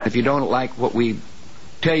If you don't like what we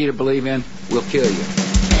tell you to believe in, we'll kill you.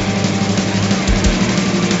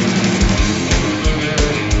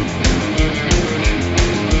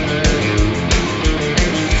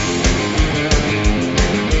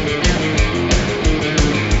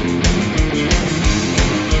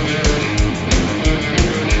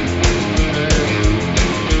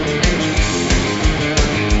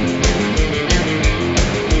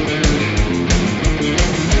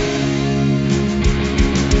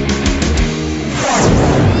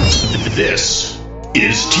 This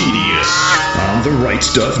is TDS on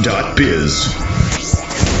therightstuff.biz.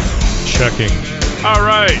 Checking. All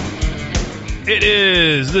right. It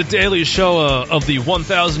is the daily show of the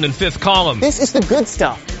 1005th column. This is the good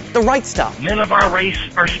stuff, the right stuff. Men of our race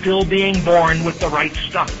are still being born with the right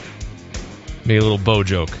stuff. Made a little Bo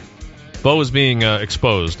joke. Bo was being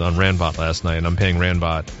exposed on Randbot last night, and I'm paying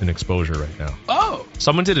Randbot an exposure right now. Oh.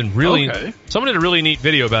 Someone did a really neat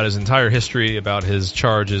video about his entire history, about his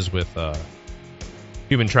charges with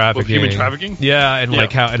human trafficking. Human trafficking? Yeah, and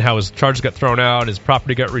like how his charges got thrown out, his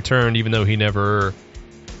property got returned, even though he never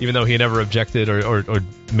objected or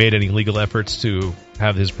made any legal efforts to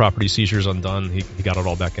have his property seizures undone. He got it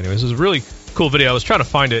all back anyways. It was a really cool video. I was trying to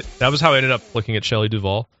find it. That was how I ended up looking at Shelley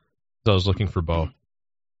Duvall. So I was looking for Bo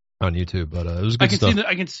on YouTube, but it was good stuff.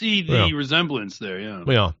 I can see the resemblance there, yeah.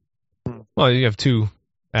 Yeah. Well, you have two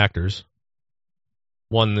actors.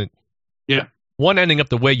 One ending up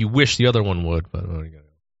the way you wish the other one would, but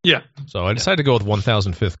yeah. So I decided to go with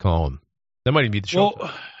 1005th column. That might even be the show.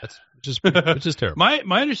 Well, it's just terrible.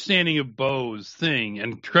 My understanding of Bo's thing,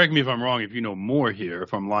 and correct me if I'm wrong if you know more here,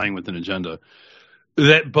 if I'm lying with an agenda,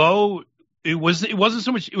 that Bo, it wasn't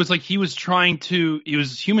so much, it was like he was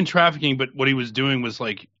human trafficking, but what he was doing was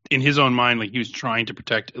like, in his own mind, like he was trying to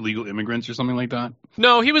protect illegal immigrants or something like that.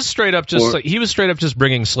 No, he was straight up just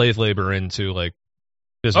bringing slave labor into like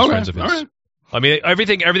business friends of his. All right. I mean,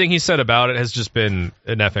 everything he said about it has just been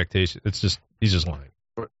an affectation. It's just he's just lying.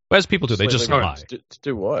 As people do, they just lie. To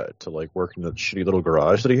do what? To like work in the shitty little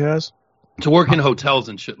garage that he has? To work in hotels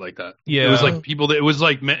and shit like that. Yeah, it was like it was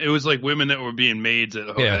like women that were being maids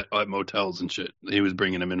at motels and shit. He was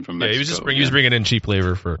bringing them in from Mexico. He was bringing in cheap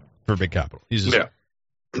labor for big capital. He's just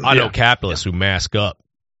I know capitalists who mask up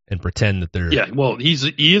and pretend that they're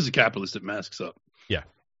he is a capitalist that masks up. Yeah,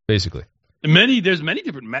 basically. There's many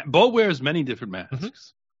different Bo wears many different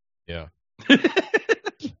masks. Yeah.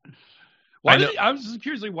 I was just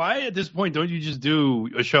curious, like, why at this point don't you just do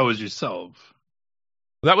a show as yourself?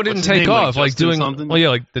 That one didn't take off, like doing something? Well, yeah,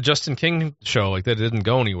 like the Justin King show, like that didn't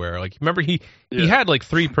go anywhere. Like, remember he had like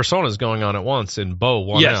 3 personas going on at once, and Bo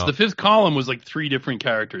won out. Yes, the 5th column was like 3 different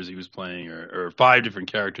characters he was playing, or 5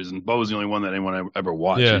 different characters, and Bo was the only one that anyone ever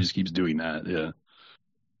watched. Yeah. He just keeps doing that. Yeah.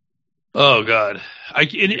 Oh God, and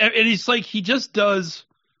it's like he just does.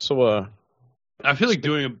 So I feel like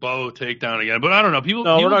doing a Bo takedown again, but I don't know. People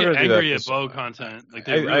get angry at Bo content. Like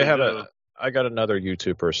I got another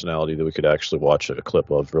YouTube personality that we could actually watch a clip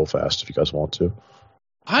of real fast if you guys want to.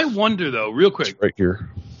 I wonder though, real quick, it's right here.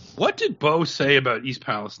 What did Bo say about East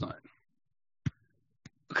Palestine?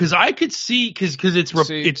 Because I could see because it's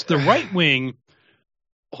the right wing.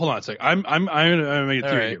 Hold on a second. I'm gonna make a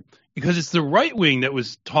theory here because it's the right wing that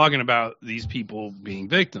was talking about these people being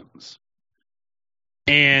victims,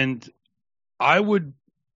 and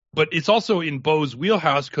but it's also in Bo's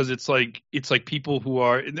wheelhouse because it's like people who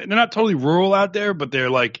they're not totally rural out there, but they're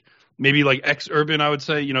like maybe like ex-urban. I would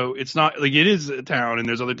say, you know, it's not like it is a town and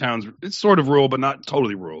there's other towns. It's sort of rural, but not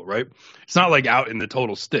totally rural, right? It's not like out in the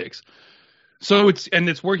total sticks. So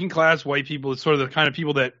it's working class white people. It's sort of the kind of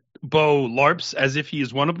people that Bo LARPs as if he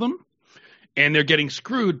is one of them, and they're getting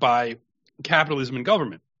screwed by capitalism and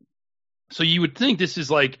government. So you would think this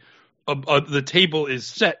is like. The table is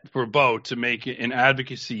set for Bo to make an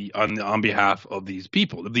advocacy on behalf of these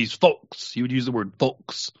people, of these folks. He would use the word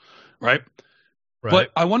folks, right?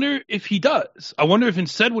 But I wonder if he does. I wonder if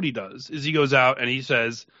instead what he does is he goes out and he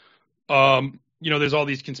says, there's all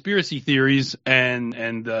these conspiracy theories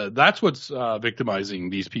and that's what's victimizing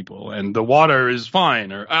these people. And the water is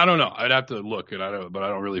fine, or I don't know. I'd have to look, but I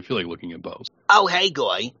don't really feel like looking at Bo. Oh, hey,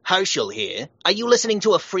 Goy. Herschel here. Are you listening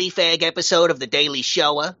to a free fag episode of The Daily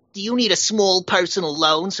Shower? Do you need a small personal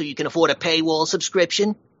loan so you can afford a paywall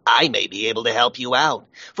subscription? I may be able to help you out.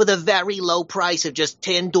 For the very low price of just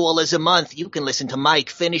 $10 a month, you can listen to Mike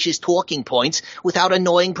finish his talking points without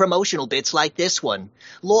annoying promotional bits like this one.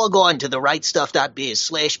 Log on to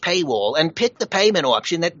therightstuff.biz/paywall and pick the payment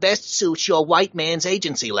option that best suits your white man's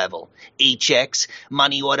agency level. E-checks,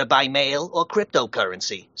 money order by mail, or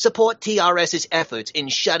cryptocurrency. Support TRS's efforts in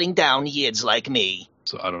shutting down yids like me.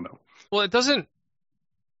 So I don't know. Well, it doesn't.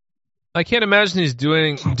 I can't imagine he's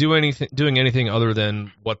doing anything other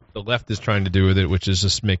than what the left is trying to do with it, which is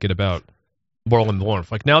just make it about Borland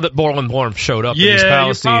Warmth. Like now that Borland Warmth showed up in East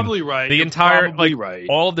Palestine, you're probably right. The entire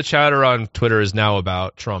all of the chatter on Twitter is now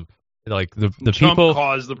about Trump. Like the Trump people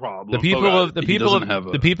caused the problem.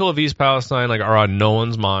 The people of East Palestine like are on no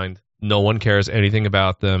one's mind. No one cares anything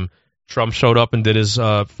about them. Trump showed up and did his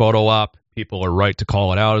photo op. People are right to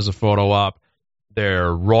call it out as a photo op.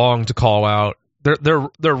 They're wrong to call out. They're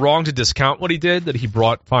wrong to discount what he did. That he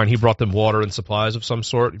brought them water and supplies of some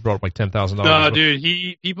sort. He brought like $10,000. No,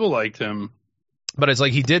 dude, people liked him. But it's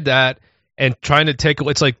like he did that and trying to take.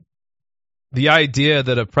 It's like the idea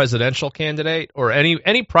that a presidential candidate or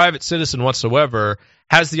any private citizen whatsoever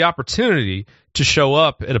has the opportunity to show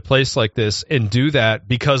up at a place like this and do that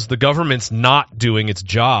because the government's not doing its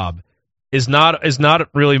job is not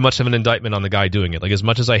really much of an indictment on the guy doing it. Like as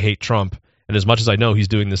much as I hate Trump. And as much as I know he's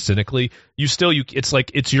doing this cynically, it's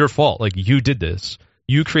like it's your fault. Like you did this.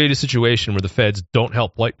 You create a situation where the feds don't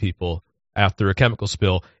help white people after a chemical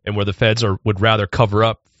spill, and where the feds would rather cover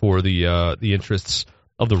up for the interests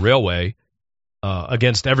of the railway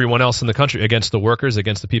against everyone else in the country, against the workers,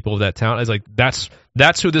 against the people of that town. It's like that's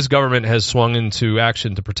who this government has swung into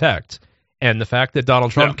action to protect. And the fact that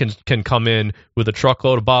Donald Trump can come in with a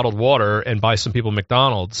truckload of bottled water and buy some people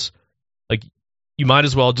McDonald's, like. You might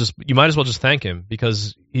as well just thank him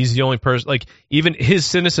because he's the only person. Like even his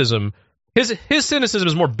cynicism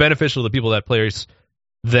is more beneficial to the people of that place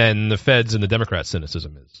than the feds and the Democrats'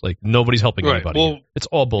 cynicism is. Like nobody's helping anybody. Well, it's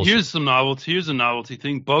all bullshit. Here's a novelty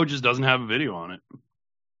thing. Bo just doesn't have a video on it.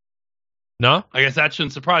 No, I guess that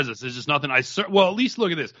shouldn't surprise us. There's just nothing. Well, at least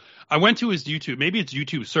look at this. I went to his YouTube. Maybe it's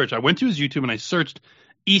YouTube search. I went to his YouTube and I searched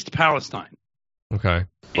East Palestine. Okay.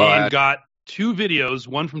 And got 2 videos,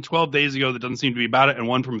 one from 12 days ago that doesn't seem to be about it, and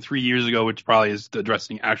one from 3 years ago, which probably is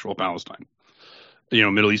addressing actual Palestine.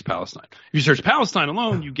 Middle East Palestine. If you search Palestine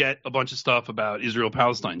alone, you get a bunch of stuff about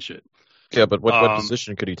Israel-Palestine shit. Yeah, but what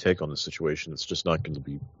position could he take on the situation? It's just not going to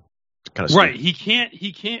be kind of right. He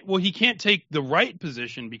can't take the right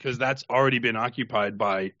position because that's already been occupied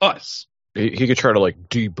by us. He could try to like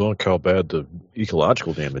debunk how bad the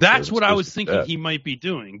ecological damage is. That's what I was thinking he might be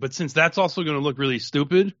doing, but since that's also going to look really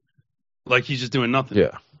stupid. Like he's just doing nothing.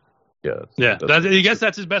 Yeah. I guess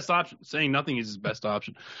that's his best option. Saying nothing is his best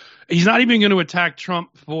option. He's not even going to attack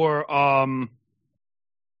Trump for.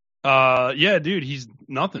 Dude, he's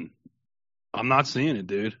nothing. I'm not seeing it,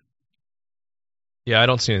 dude. Yeah, I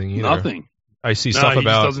don't see anything either. Nothing. I see stuff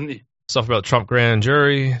about Trump grand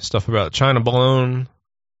jury, stuff about China balloon.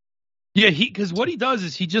 Yeah, because what he does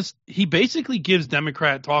is he basically gives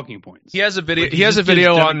Democrat talking points. He has a video. He has a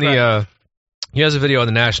video on the. He has a video on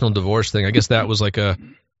the national divorce thing. I guess that was like a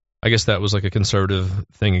conservative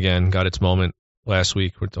thing again. Got its moment last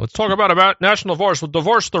week. Let's talk about national divorce. We'll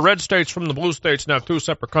divorce the red states from the blue states and have 2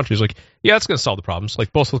 separate countries. Like, yeah, it's going to solve the problems.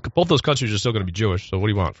 Like both those countries are still going to be Jewish. So what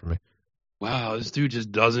do you want from me? Wow, this dude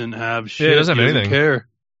just doesn't have shit. Yeah, he doesn't have anything. Care.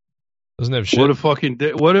 Doesn't have shit. What a fucking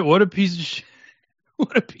what a piece of shit.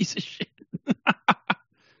 What a piece of shit.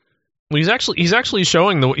 Well, he's actually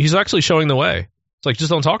showing the way. It's like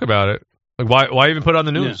just don't talk about it. Like why even put it on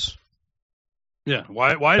the news? Yeah.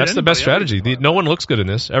 Why? That's the best strategy. No one looks good in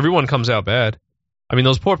this. Everyone comes out bad. I mean,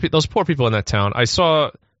 those poor people in that town. I saw,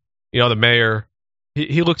 the mayor.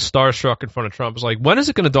 He looked starstruck in front of Trump. It was like, when is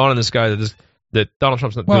it going to dawn on this guy that Donald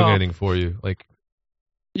Trump's not doing anything for you? Like,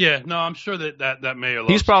 yeah, no, I'm sure that mayor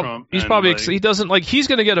loves Trump. He's probably he doesn't like. He's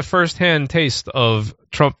going to get a firsthand taste of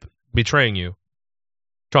Trump betraying you.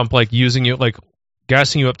 Trump like using you like.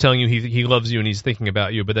 Gassing you up, telling you he loves you and he's thinking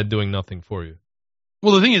about you, but then doing nothing for you.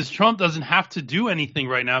 Well, the thing is, Trump doesn't have to do anything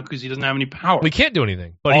right now because he doesn't have any power. We can't do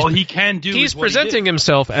anything. But all he can do he's is what presenting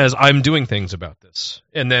himself as I'm doing things about this.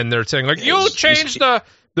 And then they're saying, like, you changed the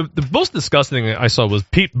most disgusting thing I saw was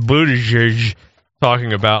Pete Buttigieg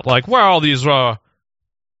talking about, like, well, these what's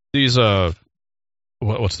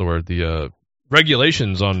the word? The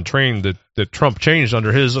regulations on train that Trump changed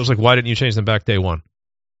under his. I was like, why didn't you change them back day one?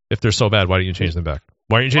 If they're so bad, why didn't you change them back?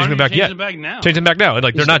 Why aren't you changing them back yet? Change them back now. And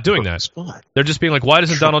like they're not doing that. They're just being like, why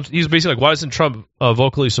doesn't Donald? He's basically like, why doesn't Trump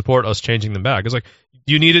vocally support us changing them back? It's like,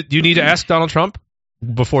 do you need to ask Donald Trump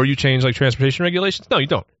before you change like transportation regulations? No, you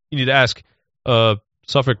don't. You need to ask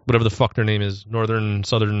Suffolk, whatever the fuck their name is, Northern,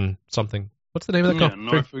 Southern, something. What's the name of that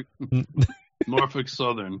company? Norfolk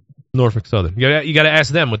Southern. Norfolk Southern. You got to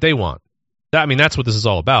ask them what they want. That's what this is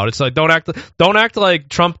all about. It's like don't act like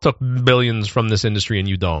Trump took billions from this industry and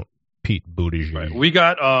you don't. Pete Buttigieg. Right. We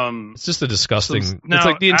got it's just a disgusting. It's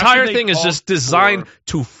like the entire thing is just designed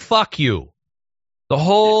to fuck you. The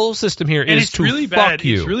whole system here and is it's to really fuck bad.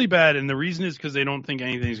 you. It's really bad, and the reason is because they don't think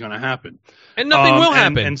anything's going to happen, and nothing will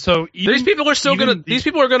happen. And so these people are still going to. These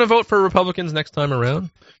people are going to vote for Republicans next time around.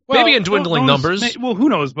 Well, maybe in dwindling numbers. Well, who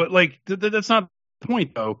knows? But like that's not the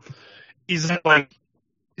point, though. Is that like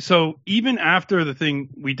so? Even after the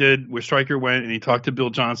thing we did where Stryker went and he talked to Bill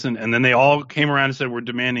Johnson, and then they all came around and said we're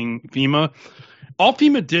demanding FEMA. All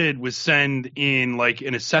FEMA did was send in like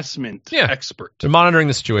an assessment expert. They're monitoring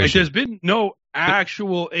the situation. Like, there's been no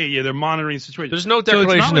actual aid. Yeah, they're monitoring the situation. There's no declaration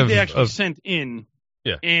so it's not like of, they actually sent in.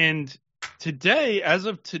 Yeah. And today, as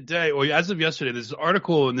of yesterday, there's an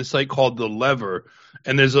article in this site called The Lever,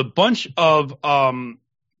 and there's a bunch of The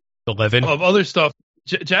Levin of other stuff.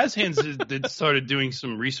 Jazz Hands started doing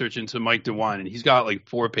some research into Mike DeWine, and he's got like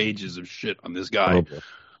 4 pages of shit on this guy. Okay.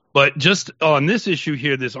 But just on this issue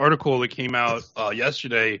here, this article that came out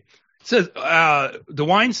yesterday says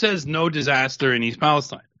DeWine says no disaster in East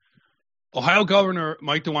Palestine. Ohio Governor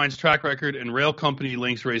Mike DeWine's track record and rail company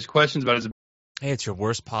links raise questions about his. Hey, it's your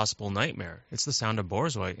worst possible nightmare. It's the sound of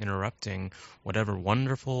Borzoi interrupting whatever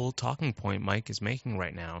wonderful talking point Mike is making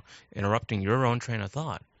right now, interrupting your own train of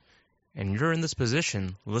thought. And you're in this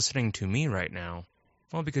position listening to me right now,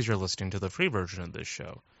 well, because you're listening to the free version of this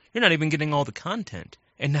show. You're not even getting all the content,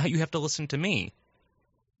 and now you have to listen to me.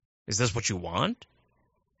 Is this what you want?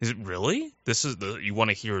 Is it really? You want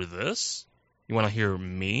to hear this? You want to hear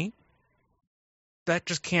me? That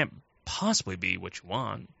just can't possibly be what you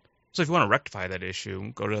want. So if you want to rectify that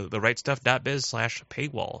issue, go to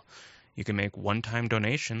therightstuff.biz/paywall. You can make one-time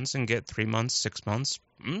donations and get 3 months, 6 months,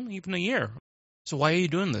 even a year. So why are you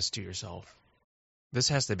doing this to yourself? This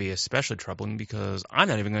has to be especially troubling because I'm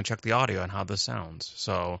not even going to check the audio on how this sounds.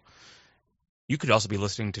 So you could also be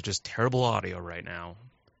listening to just terrible audio right now.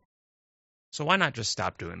 So why not just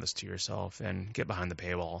stop doing this to yourself and get behind the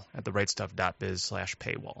paywall at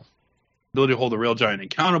therightstuff.biz/paywall. Ability to hold the rail giant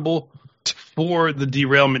accountable for the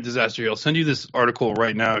derailment disaster. I'll send you this article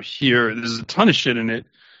right now here. There's a ton of shit in it.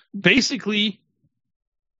 Basically,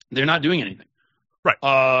 they're not doing anything.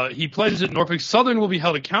 Right. He pledged that Norfolk Southern will be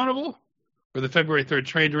held accountable for the February 3rd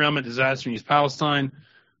train derailment disaster in East Palestine,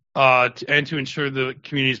 and to ensure the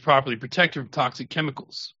community is properly protected from toxic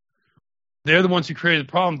chemicals. They're the ones who created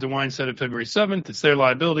the problem, DeWine said on February 7th. It's their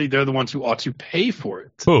liability. They're the ones who ought to pay for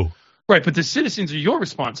it. Who? Right, but the citizens are your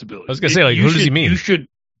responsibility. I was going to say, like, who does he mean? You should.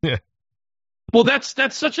 Yeah. Well, that's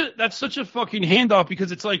such a fucking handoff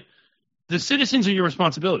because it's like the citizens are your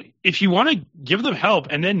responsibility. If you want to give them help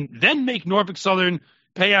and then make Norfolk Southern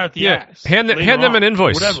pay out the ass. Hand them an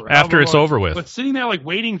invoice after it's over with. But sitting there like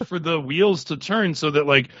waiting for the wheels to turn so that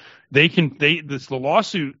like the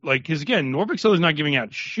lawsuit, like, because again, Norfolk Southern's not giving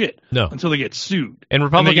out shit until they get sued. And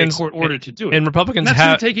Republicans and they get court ordered to do it. And Republicans that's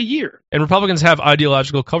going to take a year. And Republicans have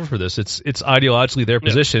ideological cover for this. It's ideologically their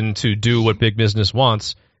position to do what big business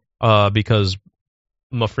wants, because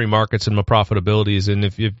my free markets and my profitabilities. And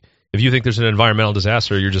if you think there's an environmental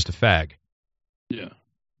disaster, you're just a fag. Yeah.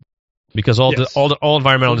 Because all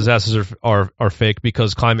environmental disasters are fake,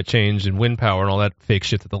 because climate change and wind power and all that fake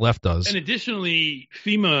shit that the left does. And additionally,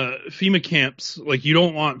 FEMA camps, like, you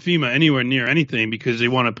don't want FEMA anywhere near anything because they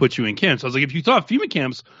want to put you in camps. I was like, if you thought FEMA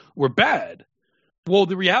camps were bad, well,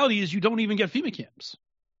 the reality is you don't even get FEMA camps.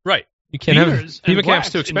 Right. You can't have FEMA camps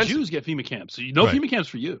too expensive. And Jews get FEMA camps. So no FEMA camps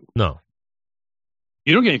for you. No.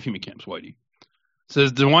 You don't get any FEMA camps, Whitey.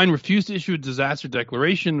 Says DeWine refused to issue a disaster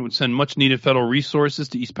declaration, would send much needed federal resources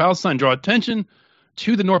to East Palestine, draw attention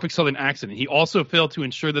to the Norfolk Southern accident. He also failed to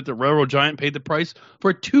ensure that the railroad giant paid the price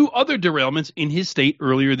for 2 other derailments in his state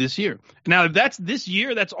earlier this year. Now, if that's this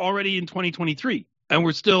year, that's already in 2023, and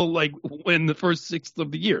we're still like in the first sixth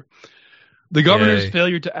of the year. The governor's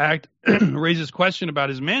failure to act raises question about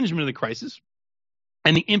his management of the crisis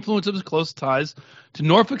and the influence of his close ties to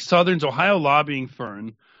Norfolk Southern's Ohio lobbying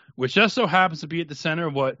firm, which just so happens to be at the center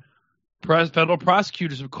of what federal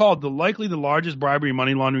prosecutors have called likely the largest bribery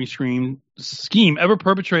money laundering scheme ever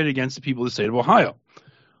perpetrated against the people of the state of Ohio.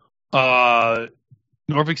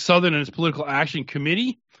 Norfolk Southern and its political action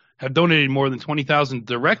committee have donated more than $20,000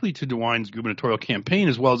 directly to DeWine's gubernatorial campaign,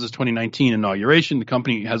 as well as his 2019 inauguration. The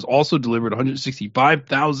company has also delivered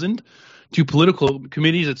 $165,000 to political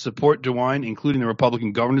committees that support DeWine, including the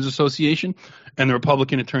Republican Governors Association and the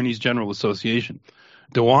Republican Attorneys General Association.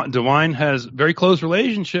 DeWine has a very close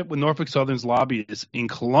relationship with Norfolk Southern's lobbyists in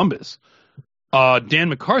Columbus. Dan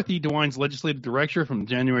McCarthy, DeWine's legislative director from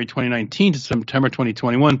January 2019 to September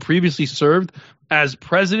 2021, previously served as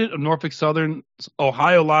president of Norfolk Southern's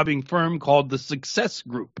Ohio lobbying firm called the Success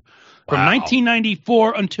Group from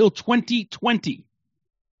 1994 until 2020.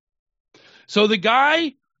 So the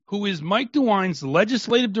guy who is Mike DeWine's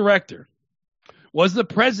legislative director was the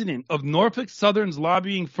president of Norfolk Southern's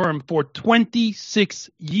lobbying firm for 26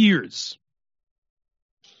 years.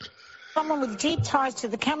 Someone with deep ties to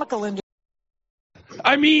the chemical industry.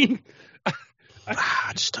 I mean,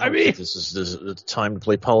 this is the time to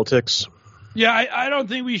play politics. Yeah, I don't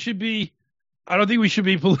think we should be. I don't think we should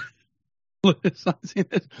be politicizing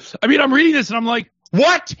this. I mean, I'm reading this and I'm like,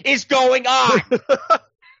 what is going on?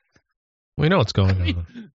 We know what's going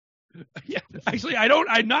on. Yeah, actually,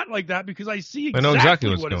 I'm not like that because I see exactly, I know exactly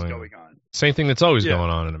what what's is going on. Same thing that's always going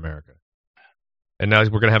on in America. And now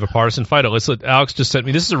we're going to have a partisan fight. Alex just sent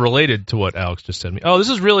me. This is related to what Alex just sent me. Oh, this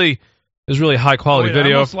is really high quality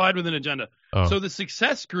video. I'm slide with an agenda. Oh. So the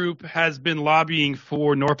Success Group has been lobbying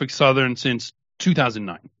for Norfolk Southern since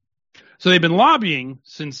 2009. So they've been lobbying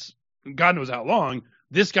since God knows how long.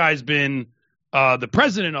 This guy's been the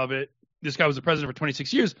president of it. This guy was the president for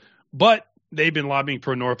 26 years, but they've been lobbying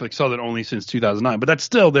for Norfolk Southern only since 2009. But that's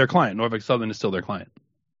still their client. Norfolk Southern is still their client.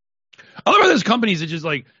 I love how there's companies that just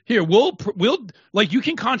like, here, we'll like, you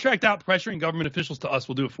can contract out pressuring government officials to us.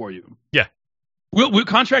 We'll do it for you. Yeah. We'll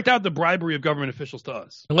contract out the bribery of government officials to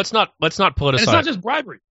us. And let's not politicize. And it's not just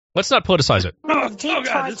bribery. Let's not politicize it. Deep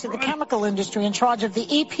ties to the chemical industry in charge of the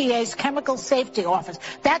EPA's Chemical Safety Office.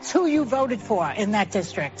 That's who you voted for in that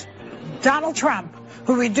district. Donald Trump,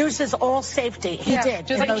 who reduces all safety. He did.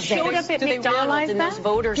 But he showed up at McDonald's and those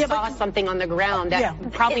voters saw something on the ground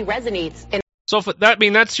that probably resonates. So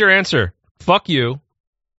that's your answer. Fuck you.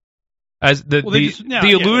 As the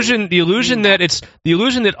illusion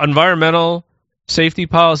that environmental safety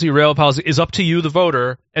policy, rail policy is up to you, the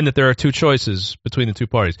voter, and that there are two choices between the two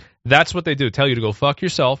parties. That's what they do. Tell you to go fuck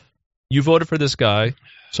yourself. You voted for this guy,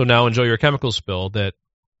 so now enjoy your chemical spill. That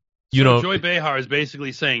you know. Joy Behar is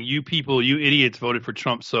basically saying, "You people, you idiots, voted for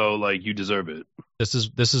Trump, so like you deserve it." This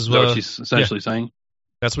is what she's essentially saying.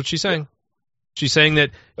 That's what she's saying. She's saying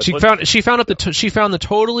that she found the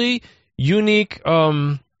totally unique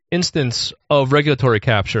instance of regulatory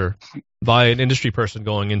capture by an industry person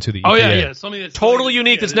going into the EPA. Oh yeah. Something that's totally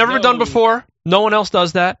unique. That's never been done before. No one else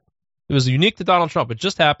does that. It was unique to Donald Trump. It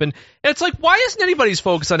just happened. And it's like, why isn't anybody's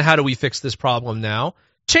focused on how do we fix this problem now?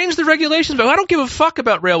 Change the regulations. But I don't give a fuck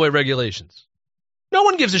about railway regulations. No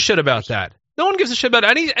one gives a shit about that. No one gives a shit about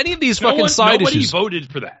any of these fucking side issues. Nobody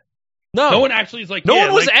voted for that. No one actually is like. No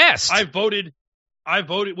one was asked. I voted.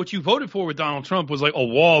 What you voted for with Donald Trump was like a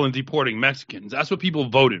wall and deporting Mexicans. That's what people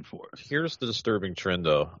voted for. Here's the disturbing trend,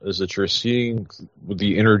 though, is that you're seeing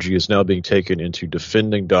the energy is now being taken into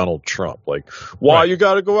defending Donald Trump. Like, why you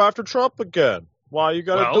got to go after Trump again? Why you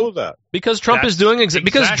got to do that? Because Trump is doing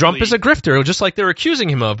because Trump is a grifter, just like they're accusing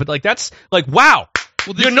him of. But like that's like, wow,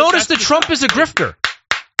 you notice that Trump is a grifter.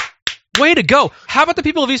 Way to go! How about the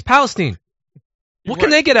people of East Palestine? What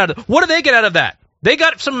can they get out of? What do they get out of that? They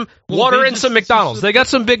got some water and some McDonald's. They got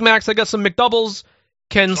some Big Macs. They got some McDoubles.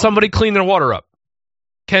 Can somebody clean their water up?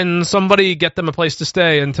 Can somebody get them a place to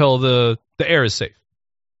stay until the air is safe?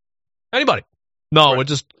 Anybody? No, it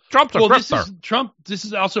just Trump's a grifter. This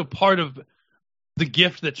is also part of the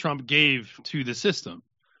gift that Trump gave to the system.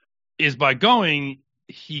 Is by going,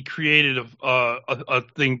 he created a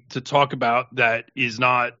thing to talk about that is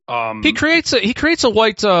not. He creates a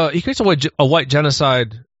white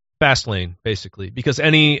genocide fast lane, basically, because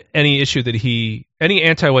any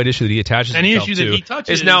anti-white issue that he attaches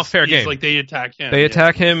is now fair game. Like they attack him. They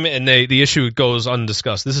attack him, and the issue goes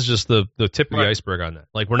undiscussed. This is just the tip of the iceberg on that.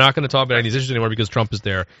 Like, we're not going to talk about any of these issues anymore because Trump is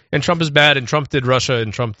there, and Trump is bad, and Trump did Russia,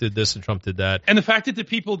 and Trump did this, and Trump did that. And the fact that the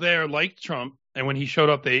people there liked Trump, and when he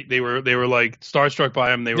showed up, they were like starstruck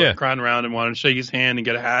by him. They were crowding around and wanted to shake his hand and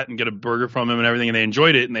get a hat and get a burger from him and everything, and they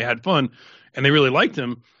enjoyed it and they had fun and they really liked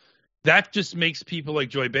him. That just makes people like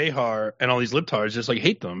Joy Behar and all these libtards just like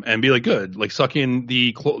hate them and be like, good, like suck in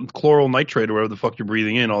the chloral nitrate or whatever the fuck you're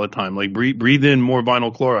breathing in all the time. Like breathe in more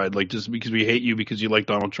vinyl chloride, like just because we hate you because you like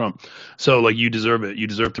Donald Trump. So like you deserve it. You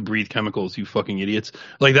deserve to breathe chemicals, you fucking idiots.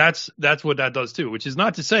 Like that's what that does too, which is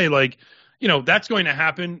not to say like, you know, that's going to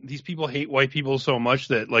happen. These people hate white people so much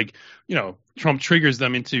that like, you know, Trump triggers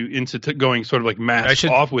them into going sort of like mask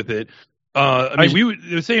off with it.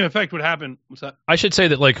 The same effect would happen. What's that? I should say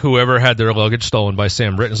that like whoever had their luggage stolen by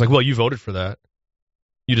Sam Britton is like, well, you voted for that.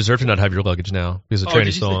 You deserve to not have your luggage now because the train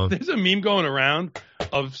is stolen. There's a meme going around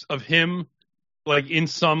of him like in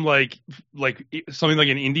some like something like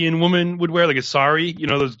an Indian woman would wear, like a sari, you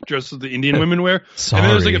know, those dresses the Indian women wear. And then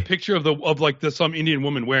there's like a picture of some Indian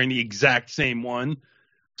woman wearing the exact same one.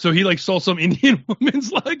 So he like stole some Indian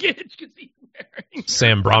woman's luggage because he's wearing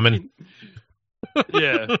Sam Brahmin.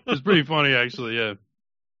 Yeah, it's pretty funny actually. Yeah.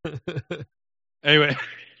 Anyway.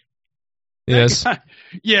 Yes.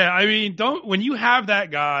 Yeah, I mean, when you have that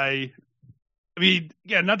guy. I mean,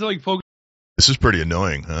 yeah, not to like focus. This is pretty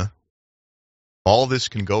annoying, huh? All this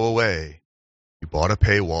can go away. You bought a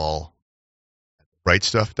paywall at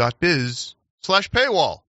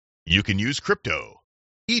rightstuff.biz/paywall. You can use crypto,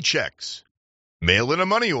 e-checks, mail in a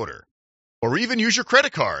money order, or even use your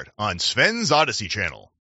credit card on Sven's Odyssey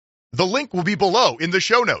channel. The link will be below in the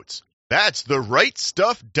show notes. That's the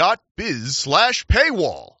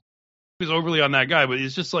rightstuff.biz/paywall. He was overly on that guy, but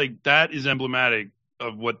it's just like that is emblematic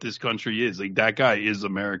of what this country is. Like that guy is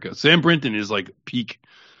America. Sam Brinton is like peak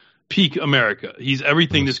America. He's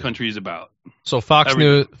everything this country is about. So Fox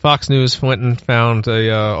News went and found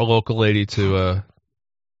a local lady to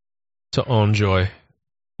own Joy.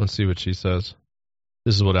 Let's see what she says.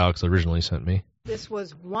 This is what Alex originally sent me. This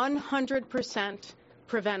was 100%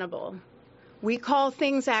 preventable. We call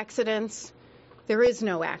things accidents. There is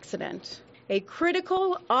no accident. A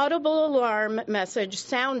critical audible alarm message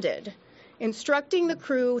sounded, instructing the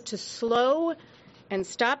crew to slow and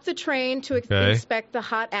stop the train to inspect the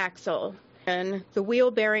hot axle, and the wheel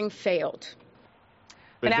bearing failed.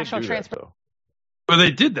 The National Transport. Well, they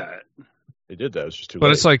did that. They did that. It's just too late.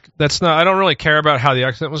 But it's like, that's not, I don't really care about how the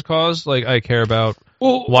accident was caused. Like, I care about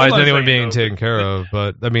why is anyone being taken care of.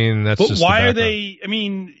 But, I mean, that's just. But why are they, I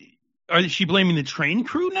mean, is she blaming the train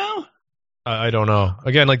crew now? I don't know.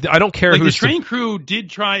 Again, like, I don't care like who's. The train crew did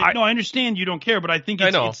try. No, I understand you don't care, but I think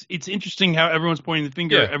it's interesting how everyone's pointing the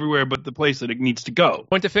finger everywhere but the place that it needs to go.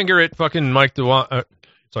 Point the finger at fucking Mike DeWan.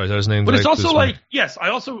 Sorry, is that his name? But it's also like, yes, I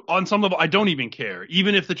also, on some level, I don't even care.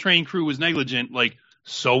 Even if the train crew was negligent, like,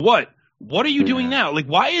 so what? What are you doing now? Like,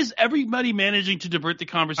 why is everybody managing to divert the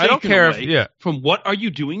conversation I don't care away from what are you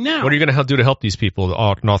doing now? What are you going to do to help these people?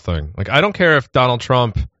 Oh, nothing. Like, I don't care if Donald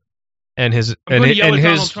Trump and his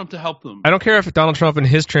Donald Trump to help them. I don't care if Donald Trump and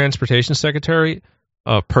his transportation secretary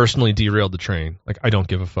personally derailed the train. Like, I don't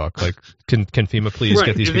give a fuck. Like, can FEMA please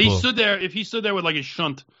get these people? If he stood there with like a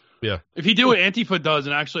shunt. Yeah. If he did what Antifa does,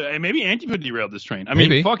 and actually, maybe Antifa derailed this train. I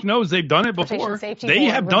mean, fuck knows they've done it before. They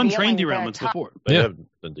have done train derailments before. They have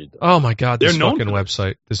indeed done. Oh my God, this fucking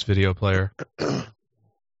website, this video player.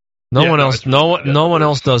 No one else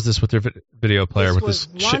does this with their video player with this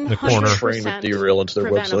shit in the corner. Train with derail into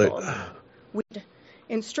their website.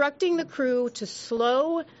 Instructing the crew to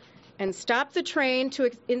slow and stop the train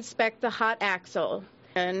to inspect the hot axle,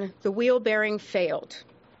 and the wheel bearing failed.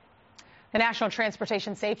 The National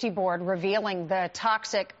Transportation Safety Board revealing the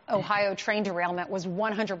toxic Ohio train derailment was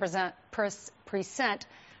 100%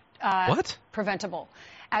 preventable.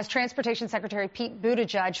 As Transportation Secretary Pete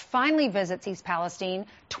Buttigieg finally visits East Palestine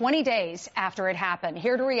 20 days after it happened.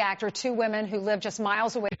 Here to react are two women who live just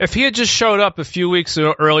miles away. If he had just showed up a few weeks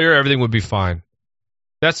earlier, everything would be fine.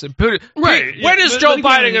 That's right. When is Joe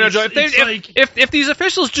Biden going to join? If these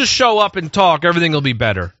officials just show up and talk, everything will be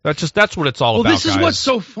better. That's what it's all about. Well, this is guys. what's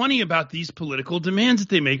so funny about these political demands that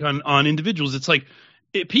they make on individuals. It's like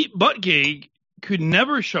Pete Buttigieg could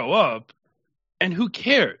never show up, and who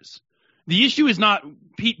cares? The issue is not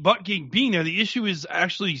Pete Buttigieg being there. The issue is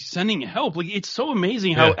actually sending help. Like, it's so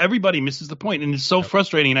amazing how everybody misses the point, and it's so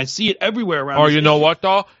frustrating. And I see it everywhere around. Oh, you know what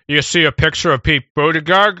though? You see a picture of Pete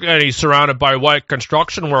Buttigieg, and he's surrounded by white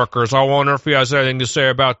construction workers. I wonder if he has anything to say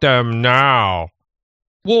about them now.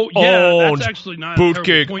 Well, yeah, that's actually not a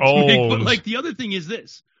terrible point to make. But like, the other thing is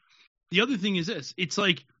this. It's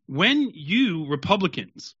like when you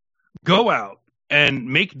Republicans go out and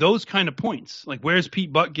make those kind of points, like, where's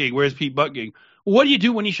Pete Buttigieg? Where's Pete Buttigieg? What do you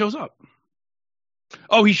do when he shows up?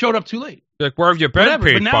 Oh, he showed up too late. Like, where have you been,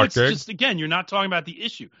 Pete But now Buttigieg? it's just, again, you're not talking about the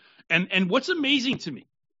issue. And what's amazing to me,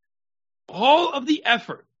 all of the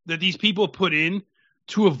effort that these people put in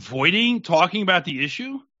to avoiding talking about the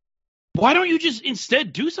issue, why don't you just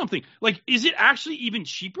instead do something? Like, is it actually even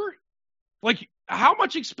cheaper? Like, how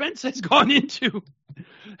much expense has gone into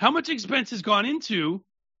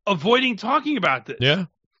avoiding talking about this? Yeah.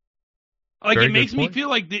 Like, it makes me feel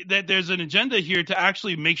like that there's an agenda here to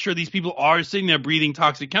actually make sure these people are sitting there breathing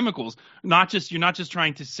toxic chemicals. You're not just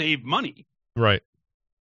trying to save money. Right.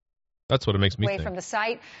 That's what it makes me think. Away from the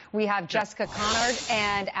site, we have Jessica Connard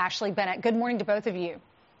and Ashley Bennett. Good morning to both of you.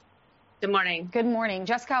 Good morning. Good morning.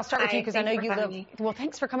 Jessica, I'll start with you because I know you live. Well,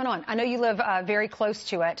 thanks for coming on. I know you live very close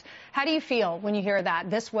to it. How do you feel when you hear that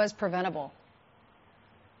this was preventable?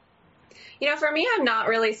 You know, for me, I'm not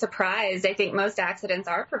really surprised. I think most accidents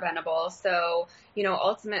are preventable. So, you know,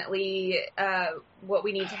 ultimately, what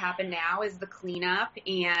we need to happen now is the cleanup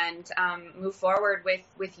and move forward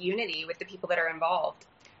with unity with the people that are involved.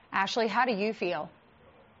 Ashley, how do you feel?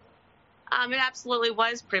 It absolutely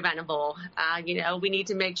was preventable. You know, we need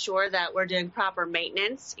to make sure that we're doing proper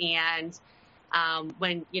maintenance, and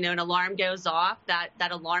when, you know, an alarm goes off, that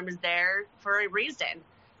alarm is there for a reason,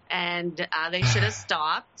 and they should have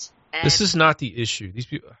stopped This is not the issue. These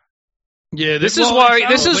people. Yeah, this is why you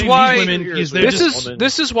have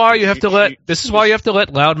to let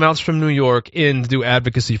loudmouths from New York in to do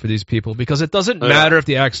advocacy for these people, because it doesn't matter if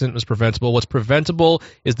the accident was preventable. What's preventable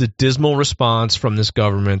is the dismal response from this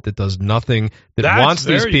government that does nothing, that wants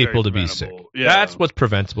these people to be sick. Yeah. That's what's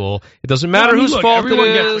preventable. It doesn't matter whose fault it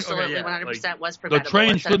is. Absolutely, 100% was preventable. The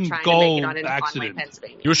train shouldn't go accident.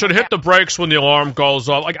 You should hit the brakes when the alarm goes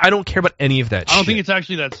off. Like, I don't care about any of that shit. I don't think it's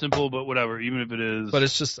actually that simple, but whatever, even if it is. But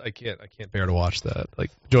it's just, I can't bear to watch that.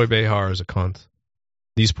 Like, Joy Behar is a cunt.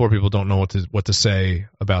 These poor people don't know what to say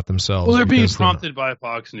about themselves. Well, they're being prompted by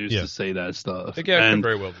Fox News to say that stuff. Again, could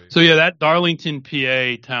very well be. So yeah, that Darlington,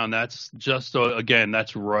 PA town, that's just again,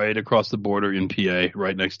 that's right across the border in PA,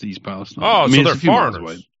 right next to East Palestine. Oh, so they're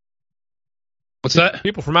foreigners. What's that?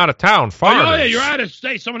 People from out of town, foreigners. Oh yeah, you're out of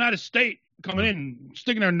state. Someone out of state coming in,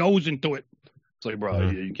 sticking their nose into it. It's like, bro,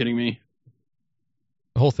 are you kidding me?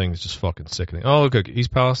 The whole thing is just fucking sickening. Oh, look,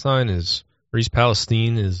 East Palestine is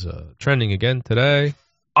trending again today.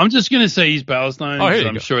 I'm just gonna say East Palestine.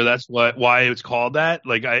 I'm sure that's why it's called that.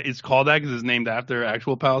 Like, it's called that because it's named after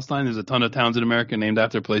actual Palestine. There's a ton of towns in America named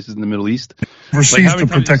after places in the Middle East. Overseas to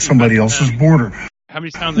protect somebody else's border. How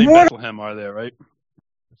many towns in Bethlehem are there? Right.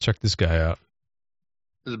 Check this guy out.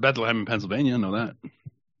 There's a Bethlehem in Pennsylvania. I know that.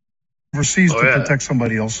 Overseas to protect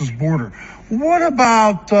somebody else's border. What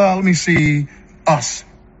about? Let me see. Us.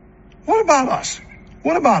 What about us?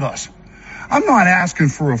 What about us? I'm not asking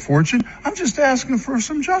for a fortune. I'm just asking for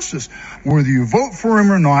some justice. Whether you vote for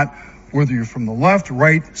him or not, whether you're from the left,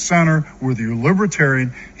 right, center, whether you're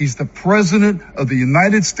libertarian, he's the president of the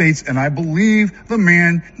United States, and I believe the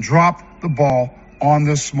man dropped the ball on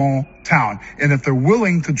this small town. And if they're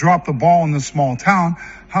willing to drop the ball in this small town,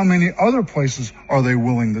 how many other places are they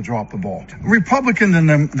willing to drop the ball? Republican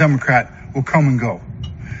and Democrat will come and go.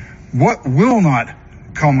 What will not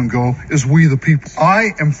come and go is we the people.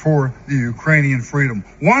 I am for the Ukrainian freedom,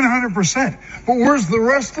 100%. But where's the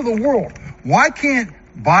rest of the world? Why can't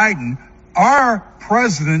Biden, our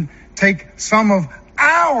president, take some of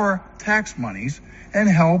our tax monies and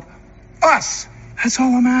help us? That's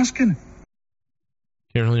all I'm asking.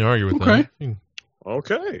 Can't really argue with that.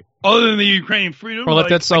 Okay. Other than the Ukrainian freedom, I let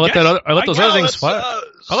those other things slide.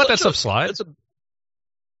 I let that stuff slide.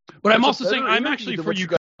 But I'm also saying I'm actually for you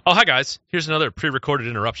guys. Oh, hi, guys. Here's another pre-recorded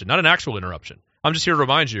interruption. Not an actual interruption. I'm just here to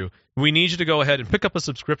remind you, we need you to go ahead and pick up a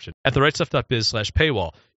subscription at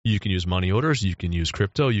therightstuff.biz/paywall. You can use money orders. You can use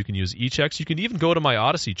crypto. You can use e-checks. You can even go to my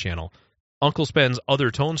Odyssey channel, Uncle Spen's other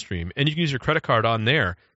tone stream, and you can use your credit card on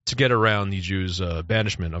there to get around the Jews'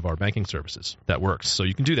 banishment of our banking services. That works. So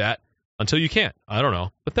you can do that until you can't. I don't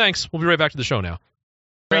know. But thanks. We'll be right back to the show now.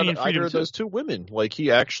 Either of those two women, like, he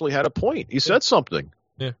actually had a point. He said something.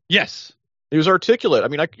 Yeah. Yes. He was articulate. I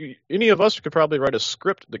mean, any of us could probably write a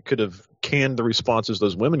script that could have canned the responses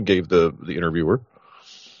those women gave the interviewer.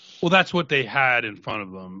 Well, that's what they had in front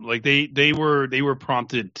of them. Like, they were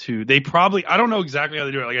prompted to. They probably, I don't know exactly how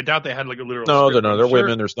they do it. Like, I doubt they had like a literal. No, they're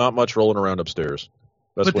women. There's not much rolling around upstairs.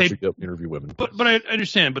 That's what you get interview women. But I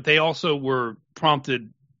understand. But they also were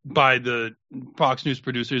prompted by the Fox News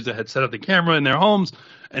producers that had set up the camera in their homes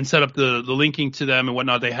and set up the linking to them and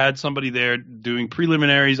whatnot. They had somebody there doing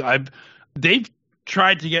preliminaries. They've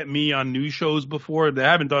tried to get me on news shows before. They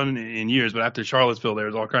haven't done it in years, but after Charlottesville,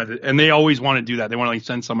 there's all kinds of, and they always want to do that. They want to like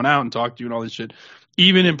send someone out and talk to you and all this shit,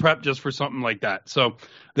 even in prep just for something like that. So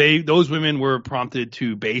those women were prompted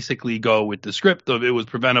to basically go with the script of it was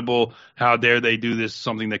preventable. How dare they do this?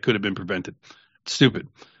 Something that could have been prevented. Stupid.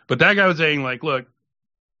 But that guy was saying like, look,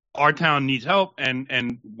 our town needs help,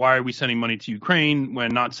 and why are we sending money to Ukraine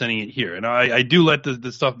when not sending it here? And I do let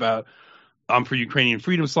the stuff about for Ukrainian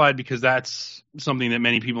freedom slide because that's something that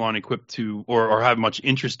many people aren't equipped to or have much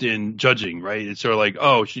interest in judging, right? It's sort of like,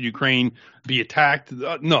 oh, should Ukraine be attacked?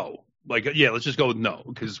 No. Like, yeah, let's just go with no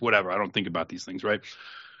because whatever. I don't think about these things, right?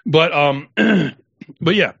 But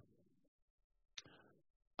but yeah.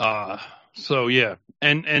 So yeah,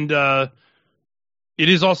 and it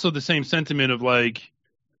is also the same sentiment of like,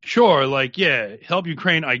 sure, like, yeah, help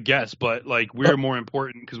Ukraine, I guess, but like we're more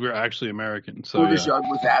important because we're actually American. So Buttigieg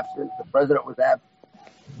was absent. The president was absent.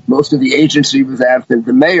 Most of the agency was absent.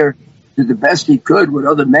 The mayor did the best he could with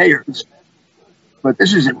other mayors, but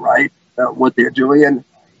this isn't right. What they're doing, and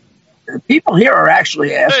people here are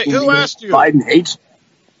actually asking who asked you? Biden hates.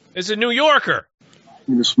 It's a New Yorker.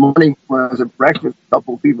 This morning when I was at breakfast, a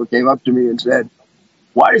couple of people came up to me and said,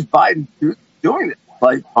 "Why is Biden doing this?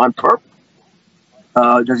 Like on purpose?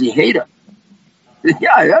 Does he hate us?"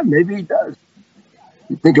 Yeah, maybe he does.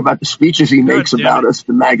 You think about the speeches he makes about us,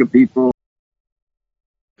 the MAGA people.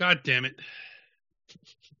 God damn it.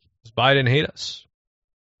 Does Biden hate us?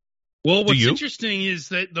 Well, what's interesting is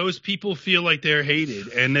that those people feel like they're hated,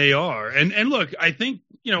 and they are. And look, I think,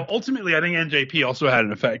 ultimately, I think NJP also had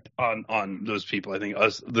an effect on those people. I think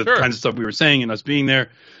kinds of stuff we were saying and us being there.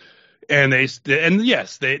 And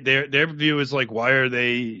their view is like, why are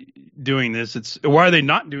they doing this? Why are they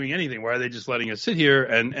not doing anything? Why are they just letting us sit here?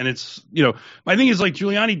 And it's, my thing is like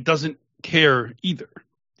Giuliani doesn't care either.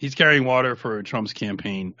 He's carrying water for Trump's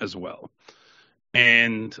campaign as well.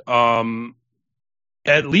 And,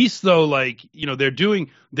 at least though, like, they're doing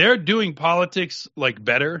politics like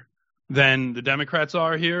better than the Democrats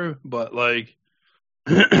are here. But like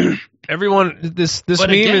everyone, this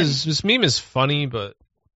meme is funny, but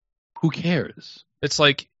who cares? It's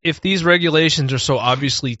like, if these regulations are so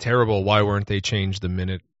obviously terrible, why weren't they changed the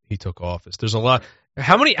minute he took office? There's a lot.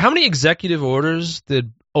 How many executive orders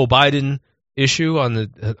did Biden issue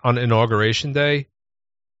on Inauguration Day,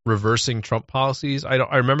 reversing Trump policies?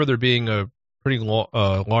 I remember there being a pretty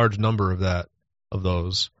large number of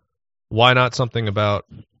those. Why not something about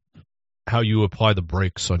how you apply the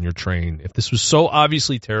brakes on your train? If this was so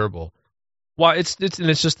obviously terrible, why? It's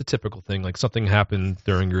just the typical thing. Like, something happened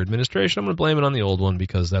during your administration, I'm going to blame it on the old one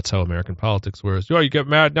because that's how American politics works. You get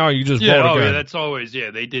mad now, you just vote again. Yeah, that's always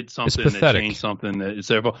they did something that changed something that is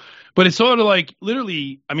terrible. But it's sort of like,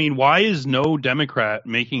 literally, I mean, why is no Democrat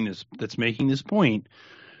making this point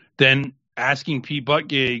then asking Pete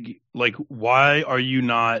Buttigieg, like, why are you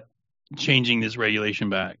not changing this regulation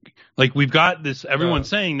back? Like, we've got this, everyone's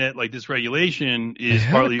saying that, like, this regulation is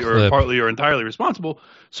partly or entirely responsible.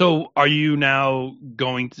 So are you now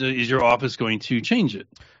is your office going to change it?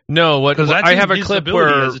 No, I have a clip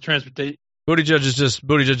where as a transportation. Buttigieg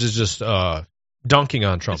is just dunking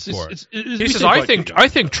on Trump for it. He says, I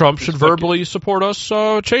think Trump should verbally support us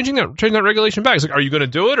changing that regulation back. It's like, are you going to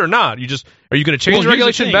do it or not? Are you going to change the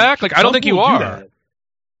regulation back? Like, I don't think you are.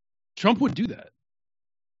 Trump would do that.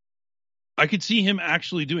 I could see him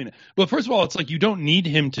actually doing it. But first of all, it's like, you don't need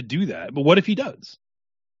him to do that. But what if he does?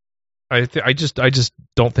 I just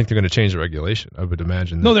don't think they're going to change the regulation. I would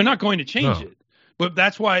imagine. No, they're not going to change it. But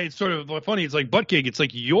that's why it's sort of funny. It's like Buttigieg. It's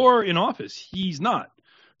like, you're in office. He's not.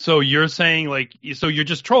 So you're saying, like, so you're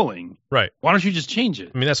just trolling. Right. Why don't you just change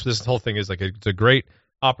it? I mean, that's what this whole thing is. Like, it's a great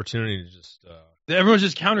opportunity to just... Everyone's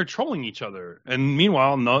just counter-trolling each other. And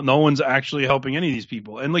meanwhile, no one's actually helping any of these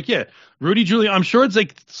people. And, like, Rudy Giuliani, I'm sure it's,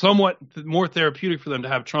 like, somewhat more therapeutic for them to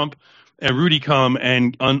have Trump and Rudy come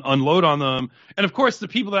and unload on them. And, of course, the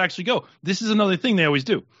people that actually go. This is another thing they always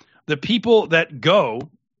do. The people that go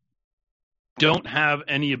don't have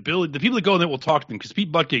any ability. The people that go that will talk to them, because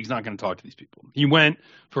Pete Buttigieg's not going to talk to these people. He went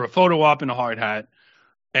for a photo op in a hard hat,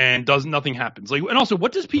 and nothing happens. Like, and also,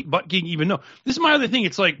 what does Pete Buttigieg even know? This is my other thing.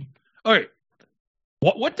 It's like, all right,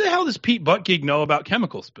 what the hell does Pete Buttigieg know about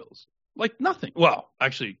chemical spills? Like, nothing. Well,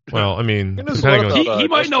 actually, I mean, he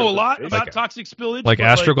might know a lot about toxic spillage, like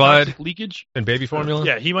Astroglide, toxic leakage, and baby formula.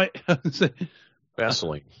 Yeah, he might.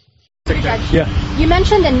 Vaseline. Yeah. You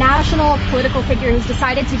mentioned a national political figure who's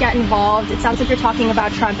decided to get involved. It sounds like you're talking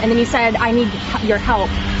about Trump, and then you said, I need your help.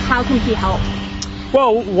 How can he help?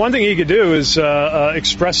 Well, one thing he could do is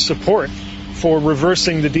express support for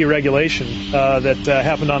reversing the deregulation that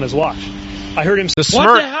happened on his watch. I heard him. The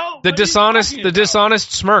smirk, the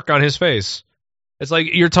dishonest smirk on his face. It's like,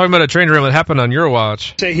 you're talking about a train derailment that happened on your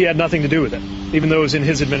watch. Say he had nothing to do with it, even though it was in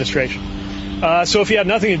his administration. So if he had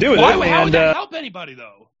nothing to do with it, how would that help anybody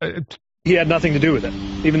though? He had nothing to do with it,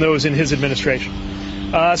 even though it was in his administration.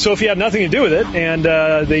 So if he had nothing to do with it, and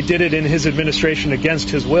they did it in his administration against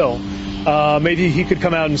his will, maybe he could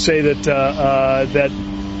come out and say that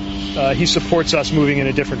he supports us moving in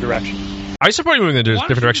a different direction. I support you moving in a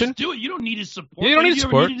different direction. Just do it. You don't need his support. Yeah, you don't need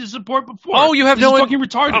support. You needed his support before. Oh, you have this no is fucking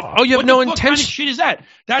retarded. Oh, you have no What intention. kind of shit is that?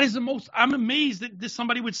 That is the most. I'm amazed that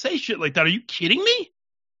somebody would say shit like that. Are you kidding me?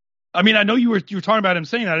 I mean, I know you were talking about him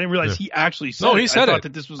saying that. I didn't realize he actually said it. No, he said I thought it.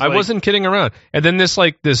 That this was I wasn't kidding around. And then this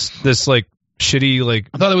shitty, like,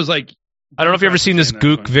 I thought it was like, I don't know if you've ever seen this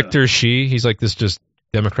gook Victor Shi. He's like this just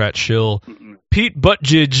Democrat shill. Mm-mm. Pete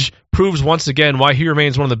Buttigieg proves once again why he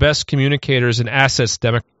remains one of the best communicators and assets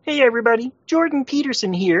Democrats. Hey everybody, Jordan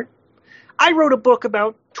Peterson here. I wrote a book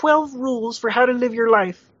about 12 rules for how to live your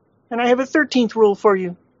life, and I have a 13th rule for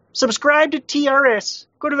you. Subscribe to TRS.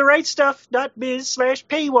 Go to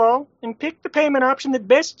therightstuff.biz/paywall and pick the payment option that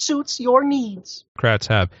best suits your needs. Democrats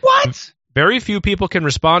have. What? Very few people can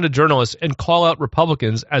respond to journalists and call out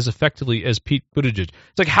Republicans as effectively as Pete Buttigieg.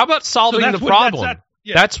 It's like, how about solving the problem?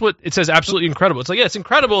 That's what it says. Absolutely incredible. It's like, yeah, it's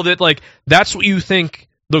incredible that, like, that's what you think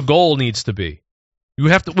the goal needs to be. We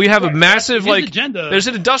have a massive, like, agenda. There's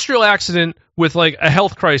an industrial accident with, like, a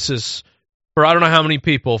health crisis for I don't know how many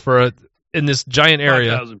people in this giant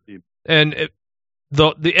area. 5,000 people. And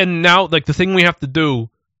and now like the thing we have to do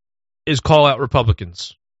is call out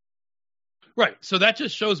Republicans. Right. So that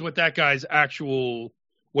just shows what that guy's actual,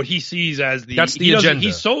 what he sees as the. That's the agenda.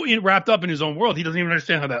 He's so wrapped up in his own world, he doesn't even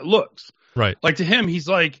understand how that looks. Right. Like to him, he's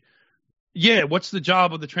like, yeah, what's the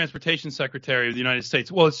job of the Transportation Secretary of the United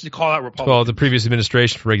States? Well, it's to call out Republicans. Well, the previous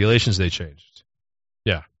administration for regulations they changed.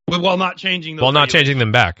 Yeah. While not changing those. While not changing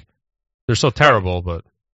them back. They're so terrible, but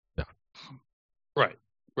yeah. Right.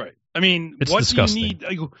 I mean, it's what disgusting. do you need?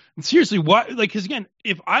 Like, seriously, what? Like, because again,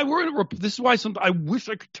 if I were this is why I wish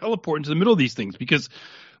I could teleport into the middle of these things, because,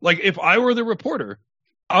 like, if I were the reporter,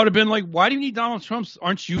 I would have been like, why do you need Donald Trump?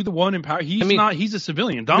 Aren't you the one in power? He's a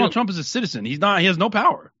civilian. Donald Trump is a citizen. He has no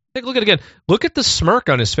power. Take a look at it again. Look at the smirk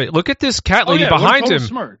on his face. Look at this cat lady behind him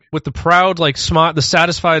smirk. With the proud, like, smile, the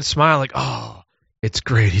satisfied smile, like, oh, it's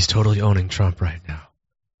great. He's totally owning Trump right now.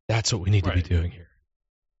 That's what we need to be doing here.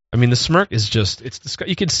 I mean, the smirk is just, it's disgusting.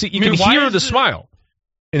 You can see, you can hear the smile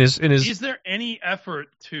in his. Is there any effort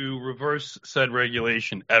to reverse said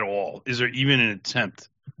regulation at all? Is there even an attempt?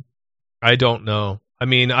 I don't know. I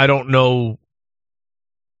mean, I don't know.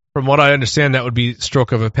 From what I understand, that would be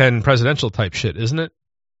stroke of a pen presidential type shit, isn't it?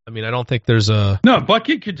 I mean, I don't think there's a... No,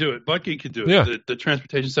 Buttigieg could do it. Yeah. The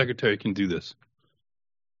Transportation Secretary can do this.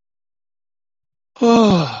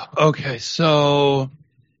 Oh, okay, so...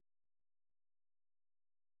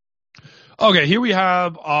 Okay, here we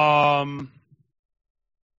have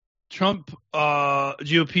Trump,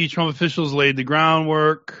 GOP Trump officials laid the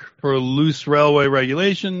groundwork for loose railway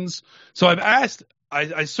regulations. So I've asked,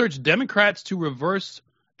 I searched Democrats to reverse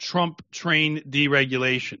Trump train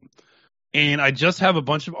deregulation. And I just have a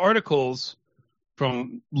bunch of articles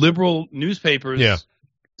from liberal newspapers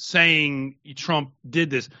saying Trump did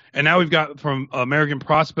this. And now we've got from American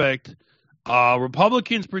Prospect,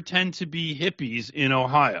 Republicans pretend to be hippies in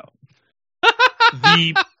Ohio.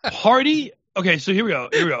 The party... Okay, so here we go.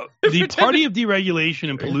 The party of deregulation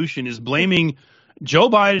and pollution is blaming Joe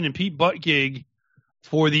Biden and Pete Buttigieg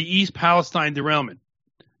for the East Palestine derailment.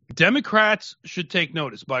 Democrats should take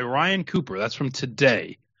notice, by Ryan Cooper. That's from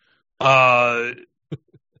today. But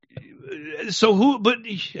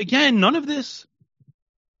again, none of this.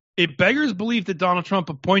 It beggars belief that Donald Trump,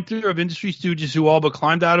 appointed of industry stooges who all but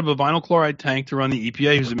climbed out of a vinyl chloride tank to run the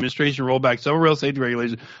EPA, whose administration rolled back several rail safety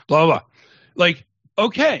regulations, blah, blah, blah. Like,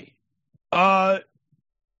 okay.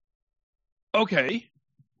 Okay.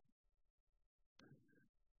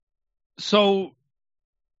 So,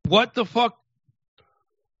 what the fuck?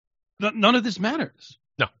 None of this matters.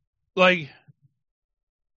 No. Like,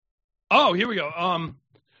 oh, here we go.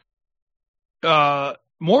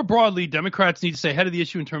 More broadly, Democrats need to stay ahead of the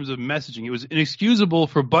issue in terms of messaging. It was inexcusable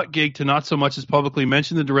for Buttigieg to not so much as publicly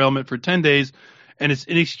mention the derailment for 10 days, and it's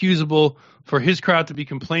inexcusable for his crowd to be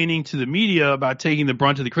complaining to the media about taking the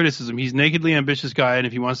brunt of the criticism. He's a nakedly ambitious guy, and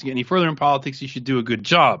if he wants to get any further in politics, he should do a good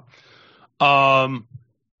job.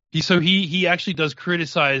 He actually does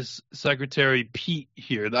criticize Secretary Pete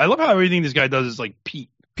here. I love how everything this guy does is like Pete.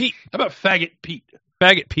 How about Faggot Pete?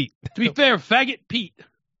 Faggot Pete. To be fair, Faggot Pete,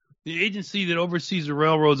 the agency that oversees the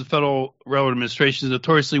railroads, the Federal Railroad Administration, is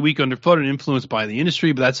notoriously weak underfoot and influenced by the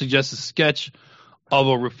industry, but that suggests a sketch of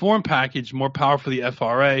a reform package more powerful for the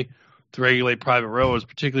FRA to regulate private railroads,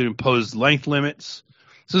 particularly to impose length limits.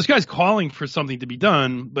 So this guy's calling for something to be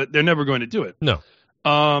done, but they're never going to do it. No. We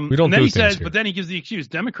don't. And then do he says, here. but then he gives the excuse: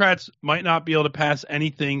 Democrats might not be able to pass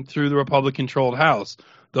anything through the Republican-controlled House,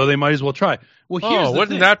 though they might as well try. Well, here's the wouldn't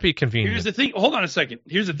thing. that be convenient? Here's the thing. Hold on a second.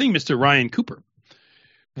 Here's the thing, Mr. Ryan Cooper.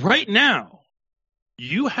 Right now,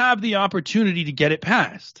 you have the opportunity to get it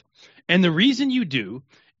passed, and the reason you do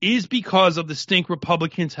is because of the stink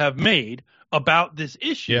Republicans have made about this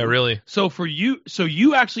issue. Yeah, really. So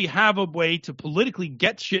you actually have a way to politically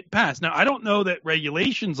get shit passed. Now, I don't know that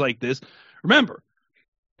regulations like this. Remember,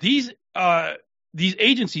 these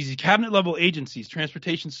agencies, these cabinet level agencies,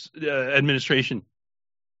 Transportation Administration,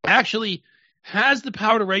 actually has the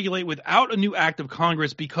power to regulate without a new act of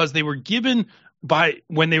Congress, because they were given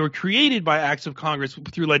when they were created by acts of Congress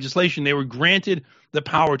through legislation, they were granted the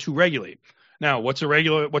power to regulate. Now, what's a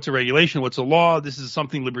regulation? What's a law? This is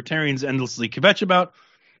something libertarians endlessly kvetch about.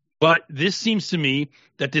 But this seems to me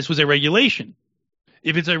that this was a regulation.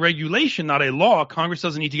 If it's a regulation, not a law, Congress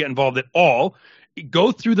doesn't need to get involved at all.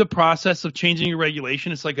 Go through the process of changing a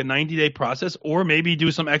regulation. It's like a 90-day process, or maybe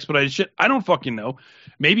do some expedited shit. I don't fucking know.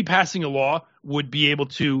 Maybe passing a law would be able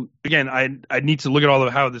to, again, I need to look at all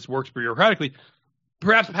of how this works bureaucratically.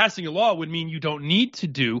 Perhaps passing a law would mean you don't need to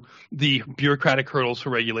do the bureaucratic hurdles for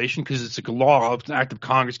regulation, because it's like a law, an act of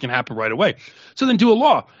Congress can happen right away. So then do a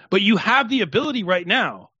law. But you have the ability right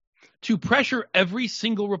now to pressure every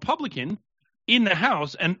single Republican in the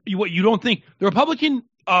House, and what you don't think, the Republican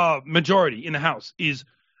majority in the House is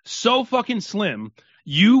so fucking slim,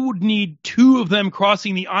 you would need 2 of them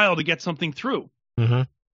crossing the aisle to get something through. Mm-hmm.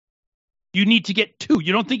 You need to get 2.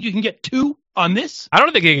 You don't think you can get 2 on this? I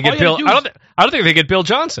don't think they can get Bill. I don't think they get Bill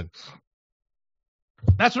Johnson.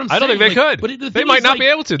 That's what I'm saying. I don't think they could. But they might not be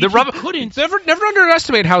able to. Couldn't. Never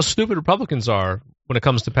underestimate how stupid Republicans are when it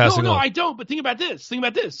comes to passing No, laws. I don't. But think about this.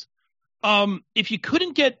 If you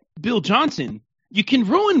couldn't get Bill Johnson, you can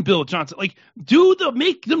ruin Bill Johnson. Like,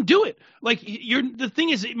 make them do it. Like, the thing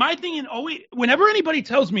is, my thing, and always, whenever anybody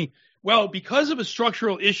tells me, well, because of a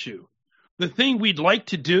structural issue, the thing we'd like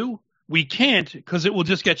to do, we can't because it will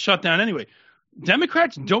just get shut down anyway.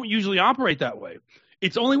 Democrats don't usually operate that way.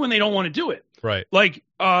 It's only when they don't want to do it. Right. Like,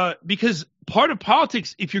 because part of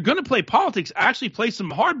politics, if you're going to play politics, actually play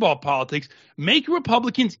some hardball politics, make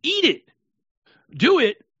Republicans eat it. Do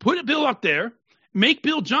it, put a bill up there, make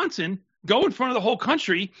Bill Johnson go in front of the whole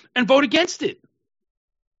country and vote against it.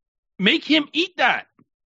 Make him eat that.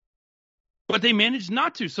 But they managed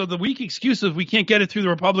not to. So the weak excuse of we can't get it through the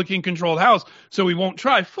Republican-controlled House, so we won't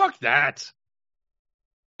try. Fuck that.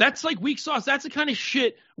 That's like weak sauce. That's the kind of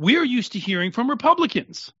shit we're used to hearing from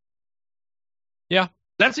Republicans. Yeah.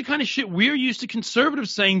 That's the kind of shit we're used to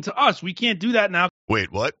conservatives saying to us. We can't do that now.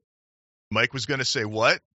 Wait, what? Mike was going to say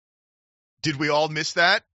what? Did we all miss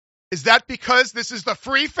that? Is that because this is the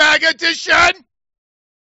free fag edition?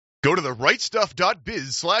 Go to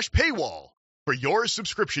therightstuff.biz/paywall for your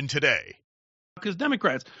subscription today. Because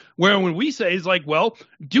Democrats, where when we say is like, well,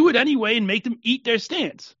 do it anyway and make them eat their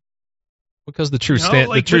stance. Because the true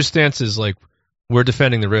stance is like, we're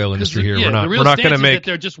defending the rail industry here. Yeah, we're not going to make. That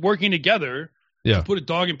they're just working together to put a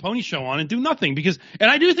dog and pony show on and do nothing.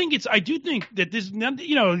 I do think that this,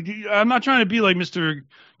 I'm not trying to be like Mr.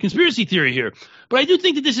 Conspiracy Theory here, but I do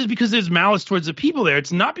think that this is because there's malice towards the people there.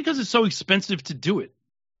 It's not because it's so expensive to do it.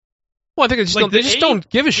 Well, I think they just don't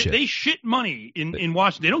give a shit. They shit money in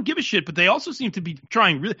Washington. They don't give a shit, but they also seem to be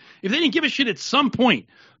trying really. If they didn't give a shit at some point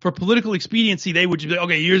for political expediency, they would just be like,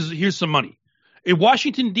 okay, here's some money. In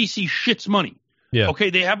Washington, D.C. shits money. Yeah. Okay,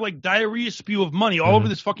 they have like diarrhea spew of money all over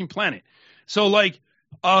this fucking planet. So like,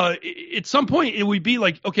 at some point it would be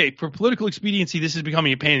like, okay, for political expediency, this is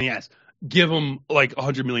becoming a pain in the ass. Give them like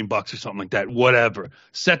 $100 million or something like that. Whatever.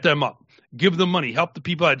 Set them up. Give them money. Help the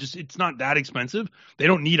people out. It's not that expensive. They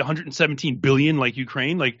don't need 117 billion like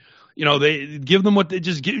Ukraine. Like, they give them what they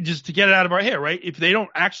just to get it out of our hair, right? If they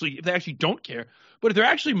actually don't care, but if they're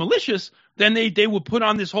actually malicious, then they will put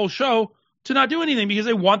on this whole show to not do anything because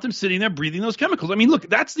they want them sitting there breathing those chemicals. I mean, look,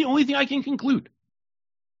 that's the only thing I can conclude.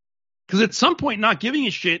 Because at some point, not giving a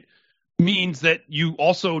shit means that you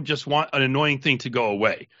also just want an annoying thing to go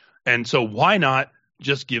away. And so why not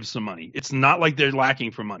just give some money? It's not like they're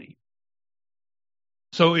lacking for money.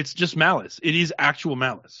 So it's just malice. It is actual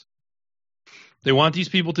malice. They want these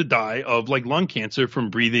people to die of like lung cancer from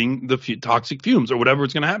breathing the toxic fumes or whatever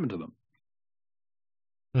is going to happen to them.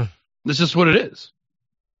 This is what it is.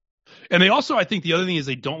 And they also, I think the other thing is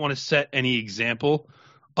they don't want to set any example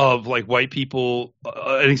of like white people,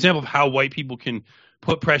 an example of how white people can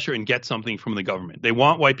put pressure and get something from the government. They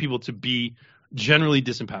want white people to be generally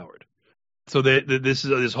disempowered. So this is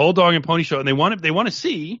this whole dog and pony show, and they want to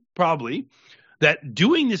see probably that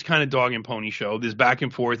doing this kind of dog and pony show, this back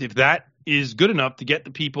and forth, if that is good enough to get the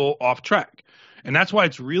people off track. And that's why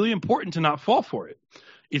it's really important to not fall for it.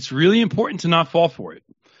 It's really important to not fall for it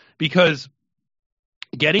because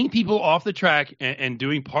getting people off the track and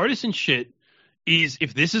doing partisan shit is,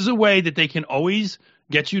 if this is a way that they can always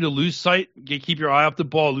get you to lose sight, keep your eye off the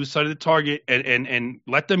ball, lose sight of the target, and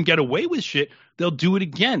let them get away with shit, they'll do it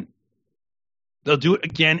again. They'll do it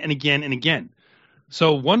again and again and again.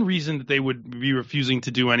 So one reason that they would be refusing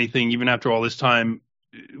to do anything, even after all this time,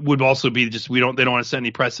 would also be just they don't want to set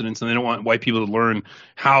any precedents, and they don't want white people to learn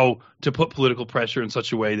how to put political pressure in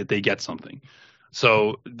such a way that they get something.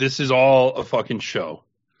 So this is all a fucking show.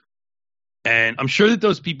 And I'm sure that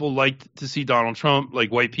those people liked to see Donald Trump,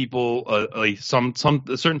 like white people, like some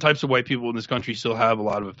certain types of white people in this country still have a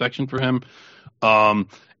lot of affection for him.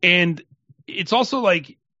 And it's also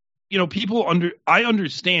like, I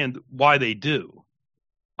understand why they do.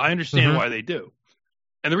 I understand why they do.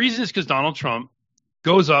 And the reason is because Donald Trump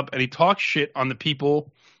goes up and he talks shit on the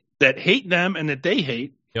people that hate them and that they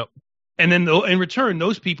hate. Yep. And then in return,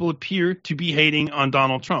 those people appear to be hating on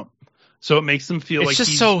Donald Trump. So it makes them feel like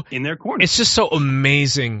he's in their corner. It's just so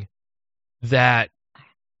amazing that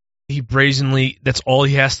he brazenly, that's all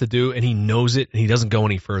he has to do, and he knows it, and he doesn't go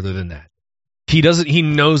any further than that. He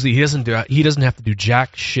knows that he doesn't have to do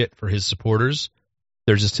jack shit for his supporters.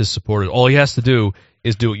 They're just his supporters. All he has to do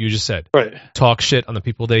is do what you just said. Right. Talk shit on the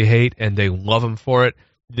people they hate, and they love him for it.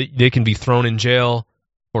 They can be thrown in jail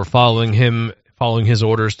for following his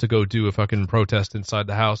orders to go do a fucking protest inside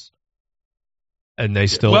the house. And they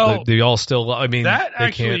still, they all still, I mean, that they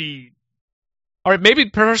actually, can't. All right, maybe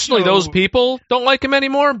personally those people don't like him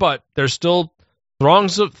anymore, but there's still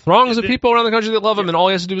throngs of people around the country that love him, and all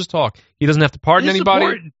he has to do is talk. He doesn't have to pardon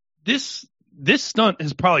anybody. This stunt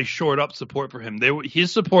has probably shored up support for him.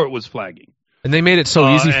 His support was flagging, and they made it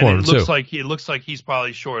so easy for him it looks like he's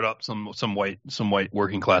probably shored up some white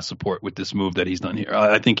working class support with this move that he's done here.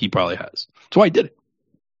 I think he probably has. That's why he did it.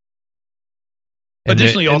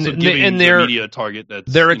 Additionally, also giving the media a target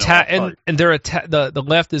that's the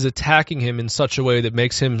left is attacking him in such a way that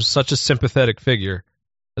makes him such a sympathetic figure.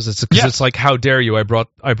 Because it's like, how dare you? I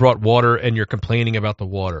brought water, and you're complaining about the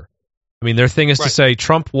water. I mean, their thing is to say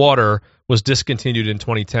Trump water was discontinued in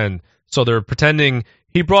 2010, so they're pretending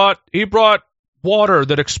he brought water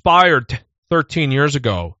that expired 13 years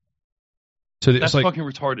ago. So that's fucking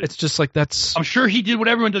retarded. It's just like that's. I'm sure he did what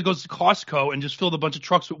everyone does: goes to Costco and just filled a bunch of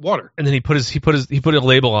trucks with water. And then he put a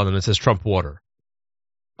label on them that says Trump water.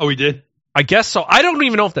 Oh, he did. I guess so. I don't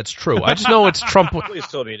even know if that's true. I just know it's Trump. Please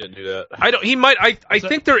tell me he didn't do that. I don't. He might. I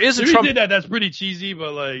think there is a Trump. He did that. That's pretty cheesy,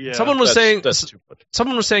 but like, yeah. Someone was saying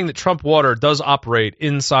that Trump water does operate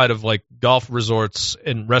inside of like golf resorts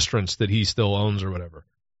and restaurants that he still owns or whatever.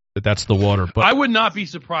 That's the water. But I would not be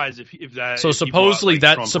surprised if that. So if supposedly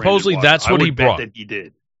brought, like, that's what he brought. That he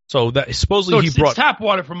did. So that supposedly he brought. It's tap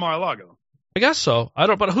water from Mar-a-Lago. I guess so. I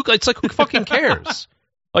don't. But it's like, who fucking cares?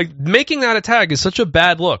 Like, making that a tag is such a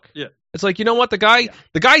bad look. Yeah. It's like, you know what? The guy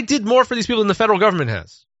did more for these people than the federal government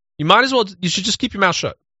has. You might as well. You should just keep your mouth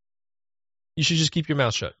shut. You should just keep your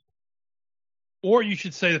mouth shut. Or you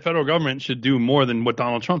should say the federal government should do more than what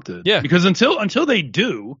Donald Trump did. Yeah. Because until they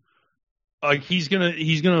do, like, he's gonna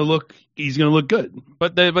look good.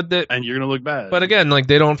 And you're gonna look bad. But again, like,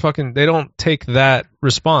 they don't take that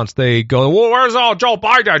response. They go, well, where's Joe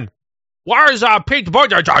Biden? Where's Pete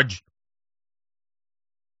Buttigieg?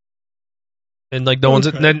 And like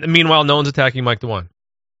meanwhile, no one's attacking Mike DeWine.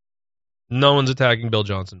 No one's attacking Bill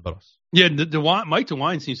Johnson but us. Yeah, Mike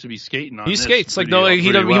DeWine seems to be skating on. He skates like no,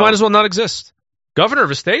 he might as well not exist. Governor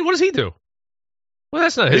of a state, what does he do? Well,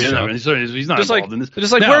 that's not his job. He's not involved in this.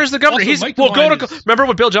 Just like, where's the governor? Remember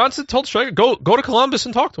what Bill Johnson told Stryker? Go to Columbus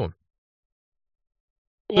and talk to him.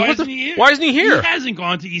 Why isn't he here? Why isn't he here? He hasn't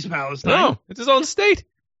gone to East Palestine. No, it's his own state.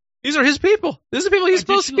 These are his people. These are the people he's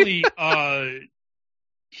supposed to be.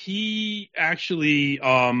 He actually,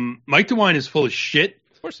 Mike DeWine is full of shit.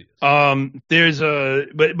 Of course he is.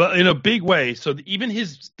 But in a big way. So even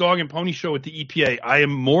his dog and pony show with the EPA, I am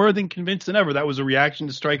more than convinced than ever that was a reaction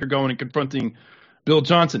to Stryker going and confronting Bill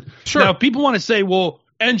Johnson. Sure. Now, people want to say, well,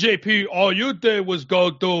 NJP, all you did was go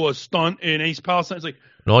do a stunt in East Palestine. It's like,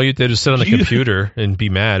 and all you did was sit on the computer and be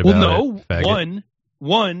mad about it.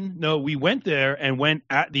 No, we went there and went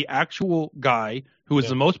at the actual guy who was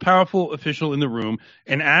the most powerful official in the room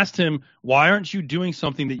and asked him, why aren't you doing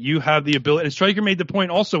something that you have the ability? And Stryker made the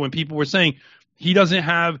point also when people were saying he doesn't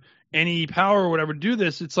have any power or whatever to do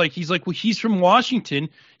this. It's like, well, he's from Washington.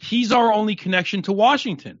 He's our only connection to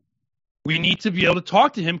Washington. We need to be able to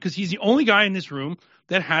talk to him because he's the only guy in this room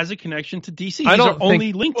that has a connection to D.C. He's our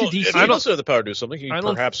only link to D.C. If he does have the power to do something, he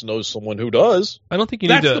perhaps knows someone who does. I don't think you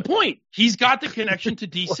need to. That's the point. He's got the connection to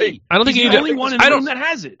D.C. I don't think he's you the need only to. one in the room that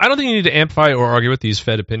has it. I don't think you need to amplify or argue with these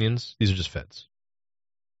Fed opinions. These are just Feds.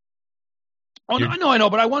 Oh, I know,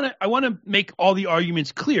 but I want to make all the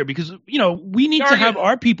arguments clear because we need to have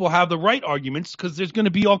our people have the right arguments because there's going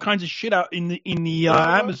to be all kinds of shit out in the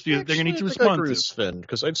atmosphere that they're going to need to respond to.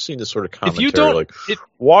 Because I've seen this sort of commentary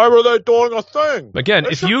why were they doing a thing? Again,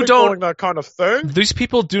 they if you don't doing that kind of thing, these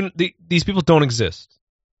people don't exist.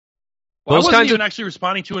 Well, I wasn't even actually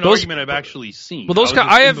responding to an argument I've actually seen. Well, those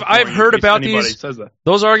I've heard about these.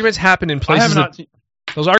 Those arguments happen in places.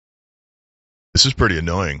 This is pretty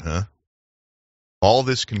annoying, huh? All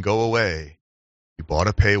this can go away. You bought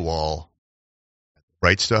a paywall.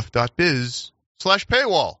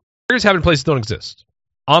 rightstuff.biz/paywall. Arguments happen in places that don't exist.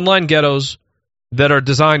 Online ghettos that are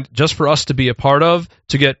designed just for us to be a part of,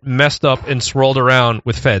 to get messed up and swirled around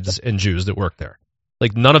with Feds and Jews that work there.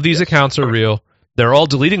 Like, none of these accounts are real. They're all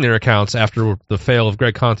deleting their accounts after the fail of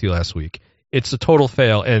Greg Conti last week. It's a total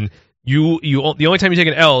fail, and the only time you take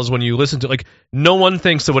an L is when you listen to, like, no one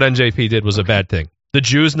thinks that what NJP did was a bad thing. The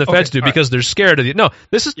Jews and the Feds do because they're scared of the. No,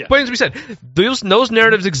 this is what needs to be said. Those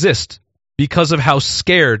narratives exist because of how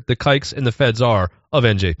scared the kikes and the Feds are of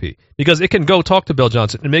NJP. Because it can go talk to Bill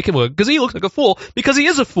Johnson and make him look, because he looks like a fool, because he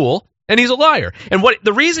is a fool and he's a liar. And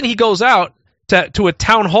the reason he goes out to a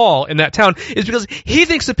town hall in that town is because he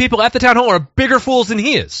thinks the people at the town hall are bigger fools than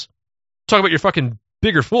he is. Talk about your fucking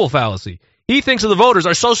bigger fool fallacy. He thinks that the voters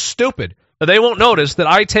are so stupid that they won't notice that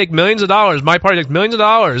I take millions of dollars, my party takes millions of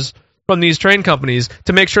dollars from these train companies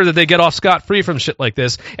to make sure that they get off scot-free from shit like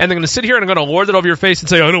this, and they're going to sit here and I'm going to lord it over your face and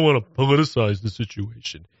say, I don't want to politicize the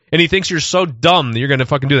situation. And he thinks you're so dumb that you're going to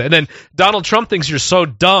fucking do that. And then Donald Trump thinks you're so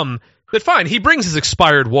dumb that fine, he brings his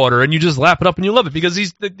expired water and you just lap it up and you love it because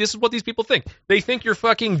this is what these people think. They think you're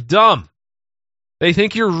fucking dumb. They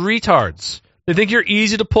think you're retards. They think you're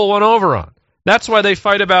easy to pull one over on. That's why they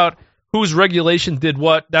fight about whose regulation did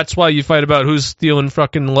what. That's why you fight about who's stealing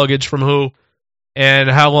fucking luggage from who and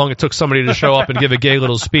how long it took somebody to show up and give a gay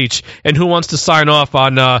little speech and who wants to sign off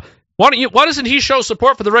on why doesn't he show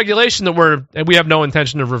support for the regulation that we have no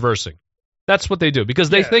intention of reversing? That's what they do because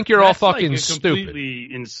they think you're all fucking stupid. That's a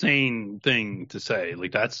completely insane thing to say.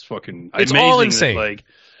 Like that's fucking. It's amazing all insane. That,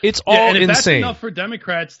 it's all and if insane. That's enough for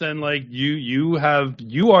Democrats. Then like you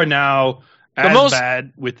are now as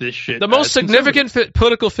bad with this shit. The most significant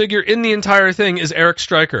political figure in the entire thing is Eric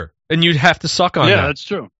Stryker, and you'd have to suck on that. Yeah, that's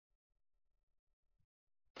true.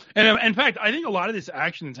 And in fact, I think a lot of this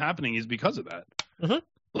action that's happening is because of that. Mm-hmm.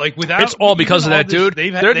 Like without, it's all because of that, dude.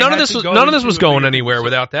 None of this was going anywhere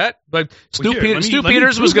without that. But Stu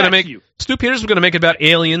Peters was going to make it about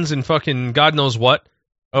aliens and fucking God knows what,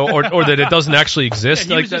 or that it doesn't actually exist.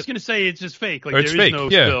 Yeah, he was just going to say it's just fake. Like there is no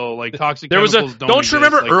spill. Like toxic chemicals don't you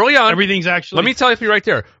remember like, early on? Everything's actually. Let me tell you right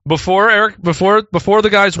there. Before the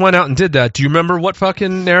guys went out and did that, do you remember what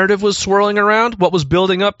fucking narrative was swirling around? What was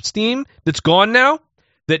building up steam that's gone now?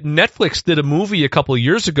 That Netflix did a movie a couple of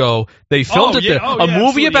years ago. They filmed it there, a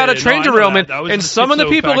movie about a train derailment, and some of the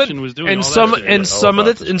people some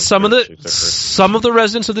of the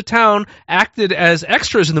residents of the town acted as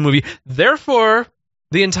extras in the movie. Therefore,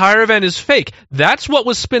 the entire event is fake. That's what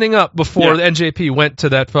was spinning up before the NJP went to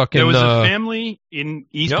that fucking. There was a family in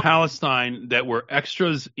East Palestine that were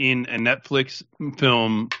extras in a Netflix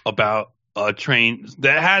film about a train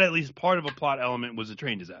that had at least part of a plot element was a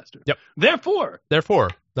train disaster. Yep. Therefore,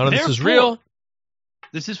 none of this is real.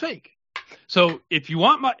 This is fake. So if you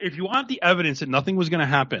want the evidence that nothing was going to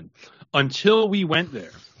happen until we went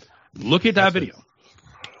there, look at that video.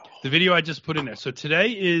 The video I just put in there. So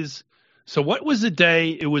today is. So what was the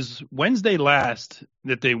day? It was Wednesday last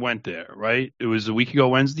that they went there, right? It was a week ago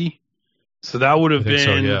Wednesday. So that would have been.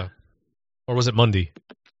 So, yeah. Or was it Monday?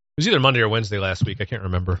 It was either Monday or Wednesday last week. I can't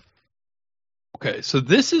remember. Okay, so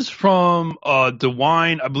this is from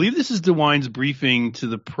DeWine. I believe this is DeWine's briefing to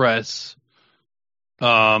the press.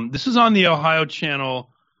 This is on the Ohio channel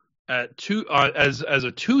at as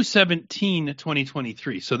a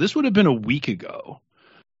 2/17/2023. So this would have been a week ago.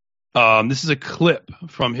 This is a clip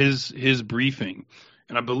from his briefing,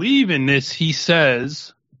 and I believe in this he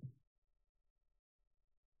says.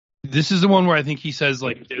 This is the one where I think he says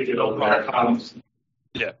like digital problems.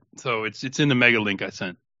 Yeah, so it's in the mega link I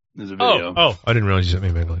sent. There's a video. Oh, I didn't realize you sent me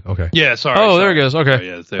a mega link. Okay. Yeah, sorry. There it goes. Okay. Sorry,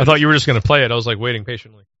 yeah, I thought you were just going to play it. I was like waiting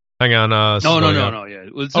patiently. Hang on. No. Yeah.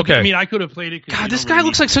 Okay. I mean, I could have played it. God, this guy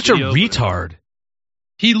looks like such a retard.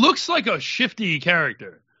 He looks like a shifty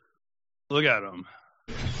character. Look at him.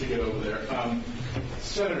 To get over there.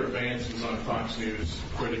 Senator Vance was on Fox News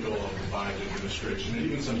critical of the Biden administration, and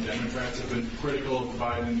even some Democrats have been critical of the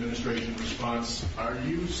Biden administration response. Are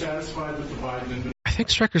you satisfied with the Biden administration? I think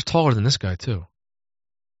Stryker's taller than this guy, too.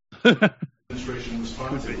 Administration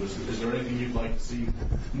response. Is there anything you'd like to see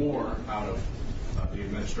more out of the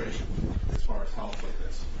administration as far as help with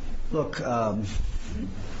this? Look, our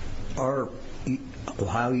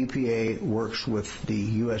Ohio EPA works with the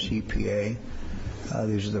U.S. EPA.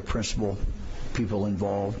 These are the principal people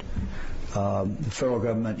involved. The federal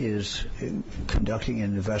government is conducting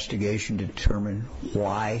an investigation to determine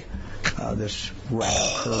why this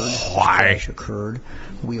crash occurred.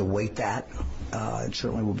 We await that. And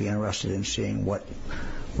certainly we'll be interested in seeing what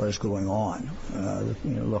is going on.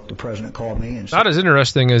 Look, the president called me and said, not as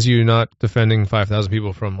interesting as you not defending 5,000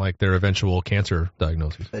 people from like their eventual cancer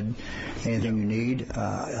diagnosis. Anything you need.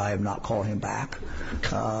 I have not called him back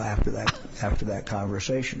after that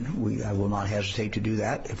conversation. I will not hesitate to do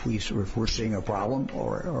that if we're seeing a problem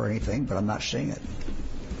or anything, but I'm not seeing it.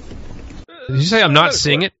 Did you say I'm not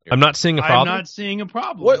seeing it? I'm not seeing a problem? I'm not seeing a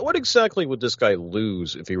problem. What exactly would this guy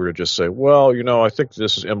lose if he were to just say, well, I think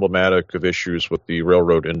this is emblematic of issues with the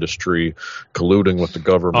railroad industry colluding with the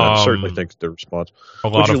government? I certainly think the response.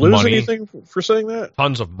 Would you lose anything for saying that?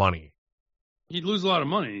 Tons of money. He'd lose a lot of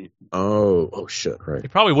money. Oh shit, right. He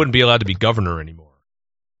probably wouldn't be allowed to be governor anymore.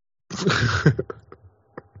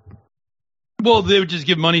 Well, they would just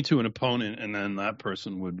give money to an opponent, and then that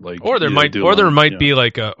person would like. Or there might be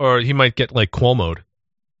like or he might get like Cuomo'd,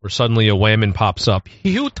 where suddenly a whammon pops up.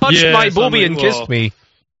 Who touched my boobie and kissed me?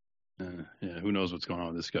 Yeah, who knows what's going on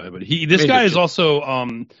with this guy? But this guy is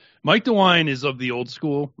also Mike DeWine is of the old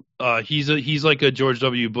school. He's like a George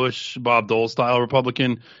W. Bush, Bob Dole style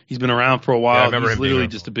Republican. He's been around for a while. He's literally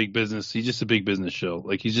just a big business. He's just a big business show.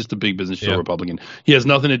 Like he's just a big business show Republican. He has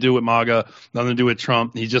nothing to do with MAGA, nothing to do with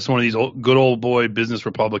Trump. He's just one of these good old boy business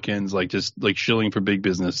Republicans, like just like shilling for big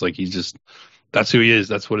business. Like that's who he is.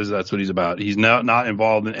 That's what he's about. He's not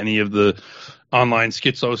involved in any of the online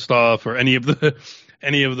schizo stuff or any of the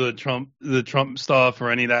Trump stuff or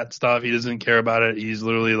any of that stuff. He doesn't care about it. He's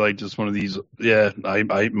literally like just one of these. Yeah,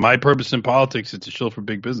 my purpose in politics is to shill for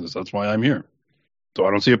big business. That's why I'm here. So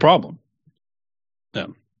I don't see a problem. Yeah,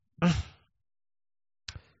 it's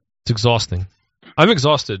exhausting. I'm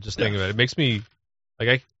exhausted just thinking about it. It makes me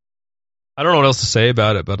like I don't know what else to say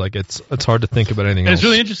about it, but like it's hard to think about anything else. It's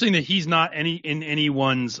really interesting that he's not in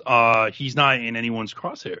anyone's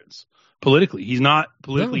crosshairs. Politically, he's not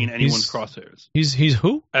politically in anyone's crosshairs. He's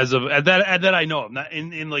who? As of at that I know of, not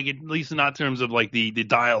in like at least not in terms of like the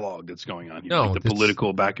dialogue that's going on here, no, like the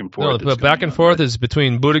political back and forth. No, the back and forth is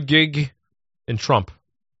between Buttigieg and Trump.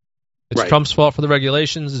 It's Trump's fault for the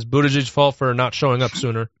regulations. It's Buttigieg's fault for not showing up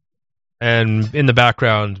sooner. And in the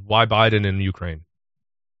background, why Biden in Ukraine?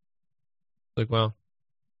 Like, well,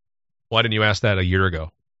 why didn't you ask that a year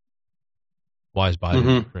ago? Why is Biden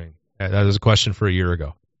in Ukraine? That was a question for a year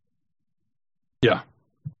ago. Yeah.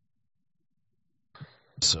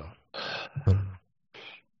 So, I don't know.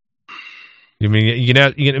 I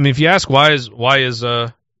mean, if you ask why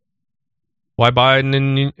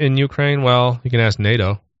Biden in Ukraine, well, you can ask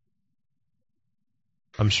NATO.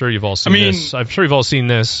 I'm sure you've all seen this. I'm sure you've all seen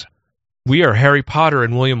this. We are Harry Potter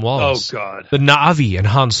and William Wallace. Oh God. The Na'vi and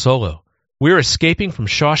Han Solo. We're escaping from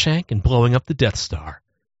Shawshank and blowing up the Death Star.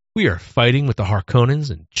 We are fighting with the Harkonnens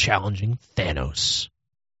and challenging Thanos.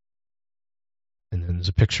 And then there's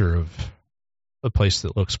a picture of a place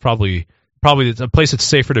that looks probably a place that's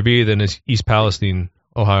safer to be than East Palestine,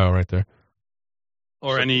 Ohio, right there.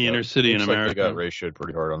 Or any inner city in America. Like they got ratioed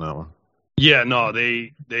pretty hard on that one. Yeah, no,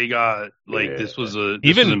 they got this was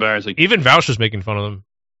embarrassing. Even Vaush was making fun of them.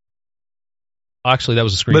 Actually, that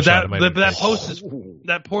was a screenshot.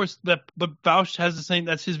 But Vaush has the same.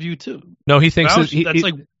 That's his view too. No, he thinks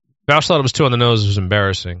Vaush thought it was too on the nose. It was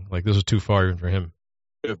embarrassing. Like this was too far even for him.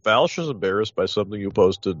 If Vaush is embarrassed by something you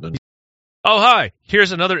posted, then... Oh, hi.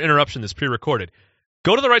 Here's another interruption that's pre-recorded.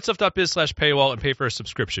 Go to therightstuff.biz/paywall and pay for a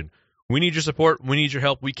subscription. We need your support. We need your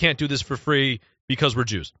help. We can't do this for free because we're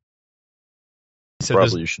Jews.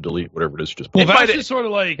 Probably you should delete whatever it is you just posted. Well, Vaush is sort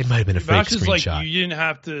of like... It might have been a fake screenshot. Like you didn't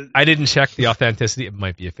have to... I didn't check the authenticity. It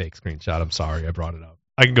might be a fake screenshot. I'm sorry. I brought it up.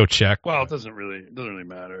 I can go check. Well, it doesn't really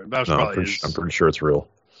matter. Vaush I'm pretty sure it's real.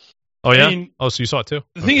 Oh yeah. So you saw it too.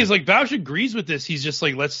 The thing is, like, Vaush agrees with this. He's just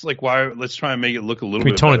like, let's try and make it look a little bit.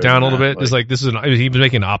 Can we tone it down a little bit? It's like he was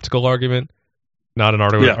making an optical argument, not an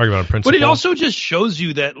argument on principle. But it also just shows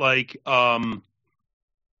you that, like,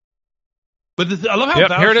 But I love how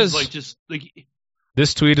Vaush is like just like.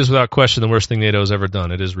 This tweet is without question the worst thing NATO has ever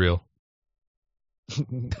done. It is real.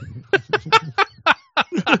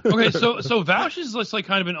 Okay, so Vaush is just like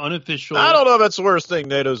kind of an unofficial. I don't know if that's the worst thing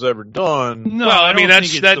NATO's ever done. No, I mean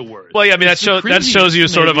that's the worst. Well, yeah, I mean that shows you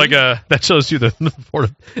sort of like that shows you the sort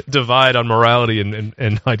of divide on morality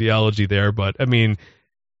and ideology there. But I mean,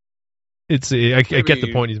 I get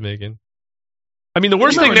the point he's making. I mean, the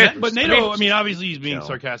worst thing. But NATO, I mean, obviously he's being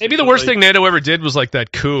sarcastic. Maybe the worst thing NATO ever did was like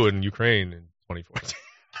that coup in Ukraine in 2014.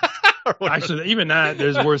 Actually, even that,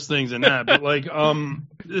 there's worse things than that. But like,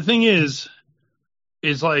 the thing is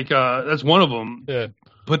like that's one of them. Yeah.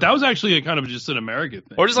 But that was actually a kind of just an American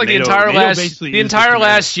thing. Or just like NATO, the entire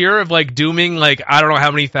last year of like dooming like I don't know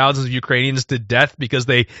how many thousands of Ukrainians to death because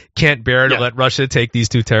they can't bear to let Russia take these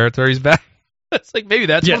two territories back. It's like maybe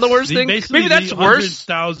that's one of the worst things. Maybe that's worse.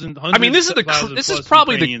 I mean, this is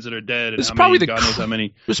probably the Ukrainians that are dead. This is probably God knows how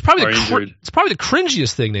many. It's probably the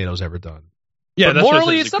cringiest thing NATO's ever done. Yeah, but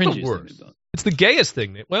morally, it's not the worst. It's the gayest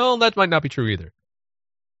thing. Well, that might not be true either.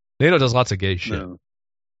 NATO does lots of gay shit. No.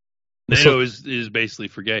 NATO is basically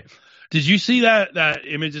for gay. Did you see that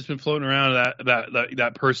image that's been floating around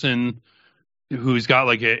that person who's got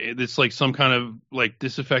like it's like some kind of like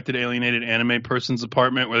disaffected, alienated anime person's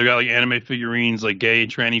apartment where they got like anime figurines, like gay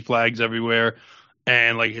tranny flags everywhere,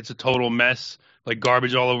 and like it's a total mess, like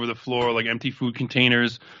garbage all over the floor, like empty food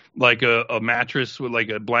containers, like a mattress with like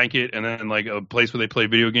a blanket, and then like a place where they play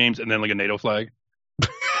video games, and then like a NATO flag.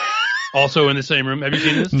 Also in the same room. Have you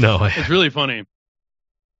seen this? No. It's really funny.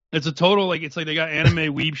 It's a total, like, it's like they got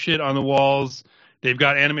anime weeb shit on the walls. They've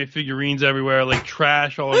got anime figurines everywhere, like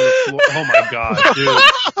trash all over the floor. Oh my god, dude.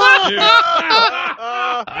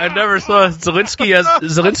 I never saw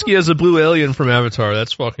Zelensky as a blue alien from Avatar.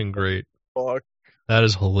 That's fucking great. Fuck. That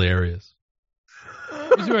is hilarious.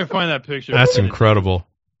 Let's see if I find that picture. That's incredible.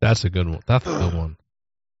 That's a good one. That's a good one.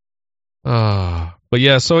 But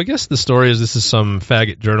yeah, so I guess the story is this is some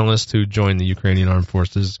faggot journalist who joined the Ukrainian armed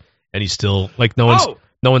forces, and he's still like no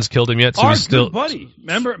one's killed him yet, so Our he's still good buddy.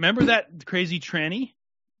 Remember that crazy tranny?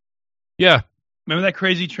 Yeah. Remember that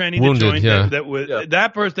crazy tranny Wounded, that joined yeah.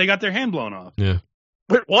 that person? They got their hand blown off. Yeah.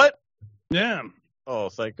 Wait, what? Yeah. Oh,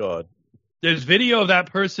 thank God. There's video of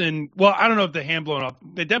that person. Well, I don't know if the hand blown off.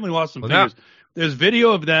 They definitely lost some fingers. There's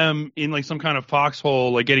video of them in like some kind of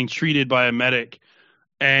foxhole, like getting treated by a medic,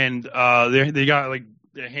 and they got like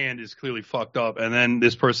their hand is clearly fucked up. And then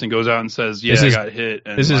this person goes out and says, "Yeah, I got hit."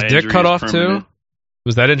 And is his dick cut off permanent. too?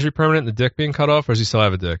 Was that injury permanent? The dick being cut off, or does he still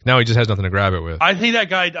have a dick? Now he just has nothing to grab it with. I think that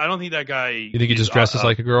guy. I don't think that guy. You think he just dresses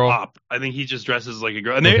like a girl? I think he just dresses like a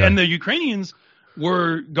girl. And the Ukrainians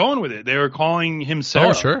were going with it. They were calling him Sarah.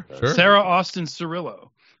 Oh, sure. Sarah Austin Cirillo.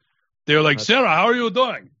 They were like, Sarah, how are you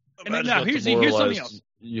doing? And then, now here's something else.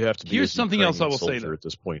 You have to be here's something else I will say at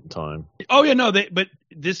this point in time. Oh yeah, no, but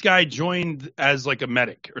this guy joined as like a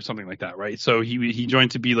medic or something like that, right? So he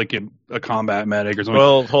joined to be like a combat medic or something.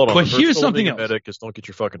 Well, hold on. But here's something else. Medic is don't get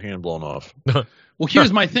your fucking hand blown off. Well,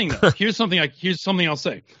 here's my thing though. Here's something I'll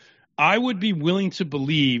say. I would be willing to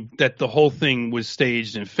believe that the whole thing was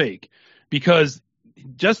staged and fake, because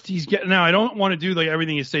now I don't want to do like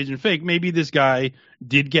everything is staged and fake. Maybe this guy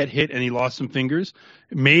did get hit and he lost some fingers.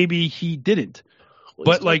 Maybe he didn't.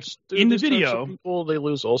 But like in the video, people they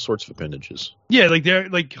lose all sorts of appendages. Yeah, like they're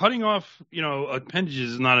like cutting off,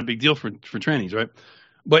 appendages is not a big deal for trannies, right?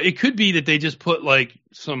 But it could be that they just put like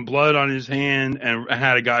some blood on his hand and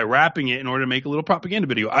had a guy wrapping it in order to make a little propaganda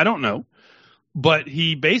video. I don't know, but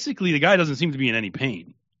the guy doesn't seem to be in any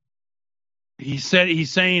pain. He's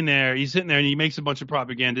sitting there and he makes a bunch of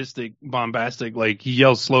propagandistic, bombastic, like he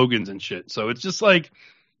yells slogans and shit. So it's just like,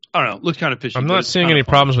 I don't know, looks kind of fishy. I'm not seeing any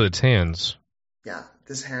problems with its hands. Yeah,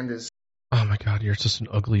 this hand is... Oh my god, you're just an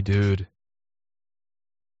ugly dude.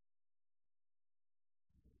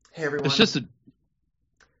 Hey everyone. It's just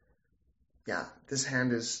Yeah, this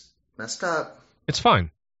hand is messed up. It's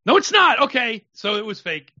fine. No, it's not. Okay, so it was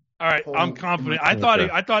fake. All right, I'm confident. I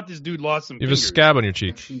thought this dude lost some fingers. You have a scab on your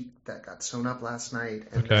cheek. That got sewn up last night.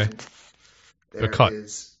 And okay. Then there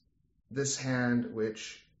is this hand,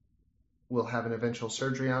 which will have an eventual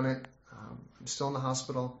surgery on it. I'm still in the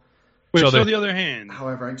hospital. Wait, show the other hand.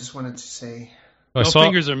 However, I just wanted to say...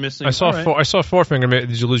 fingers are missing. I saw a forefinger.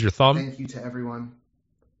 Did you lose your thumb? Thank you to everyone.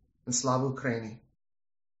 And Slava Ukraini.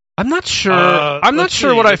 I'm not sure. I'm not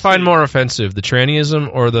sure what I find more offensive, the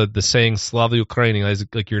trannyism or the saying Slava Ukraini,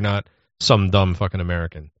 like you're not some dumb fucking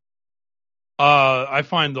American. I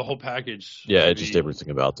find the whole package. Yeah, just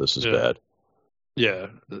everything about this is bad. Yeah.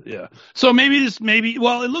 So maybe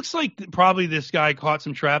it looks like probably this guy caught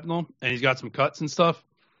some shrapnel and he's got some cuts and stuff.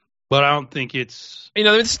 But I don't think it's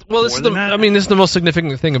this is the most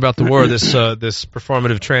significant thing about the war. This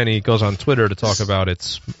performative tranny goes on Twitter to talk about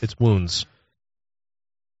its wounds.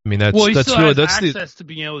 I mean that's really access to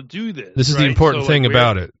being able to do this. This is the important thing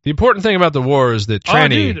about it. The important thing about the war is that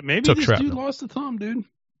tranny maybe took this shrapnel. Dude lost a thumb, dude.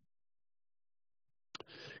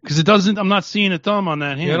 Because it doesn't. I'm not seeing a thumb on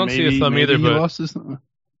that hand. Yeah, I don't see a thumb either, but lost his thumb.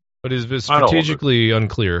 But it's strategically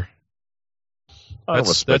unclear. I don't want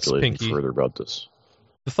to speculate any further about this.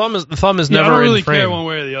 The thumb is never I don't really in frame. care one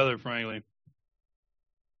way or the other, frankly.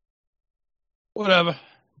 Whatever.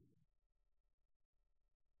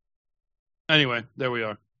 Anyway, there we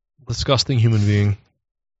are. Disgusting human being.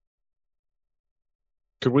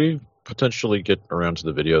 Could we potentially get around to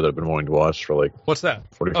the video that I've been wanting to watch for like... What's that?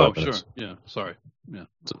 45 minutes. Sure. Yeah, sorry. Yeah,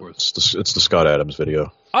 of course. It's the Scott Adams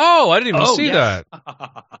video. Oh, I didn't even see that.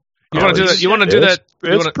 You want to do that? You want to do that?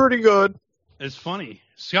 It's pretty good. It's funny.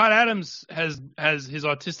 Scott Adams has his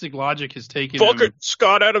autistic logic has taken Fuck it,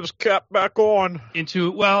 Scott Adams cap back on.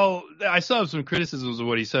 Well, I still have some criticisms of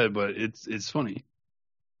what he said, but it's funny.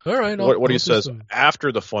 All right. What he says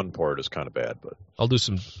after the fun part is kind of bad, but I'll do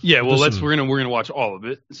some. Yeah, well, we're gonna watch all of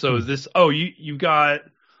it. So is this? Oh, you got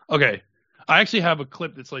okay. I actually have a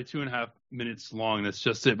clip that's like 2.5 minutes long. That's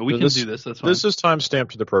just it. But we can do this. That's fine. This is time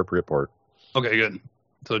stamped to the appropriate part. Okay, good.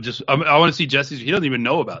 So just I want to see Jesse's. He doesn't even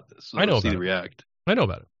know about this. So I know see about the react. I know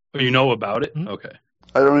about it. Oh, you know about it? Mm-hmm. Okay.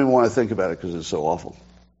 I don't even want to think about it because it's so awful.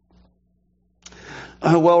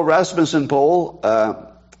 Well, Rasmussen poll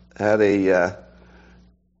had a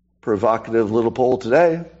provocative little poll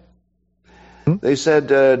today. They said,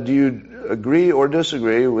 do you agree or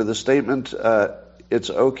disagree with the statement, it's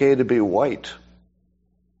okay to be white?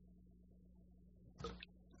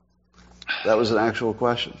 That was an actual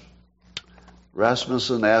question.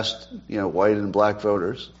 Rasmussen asked, white and black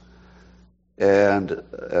voters, and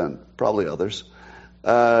probably others,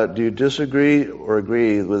 do you disagree or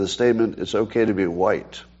agree with the statement, it's okay to be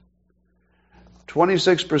white?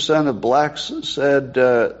 26% of blacks said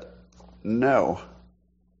no.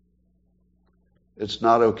 It's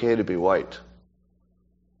not okay to be white.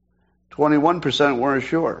 21% weren't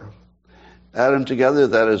sure. Add them together,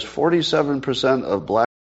 that is 47% of black.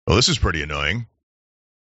 Well, this is pretty annoying.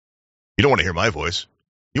 You don't want to hear my voice.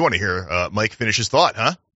 You want to hear Mike finish his thought,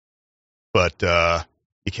 huh? But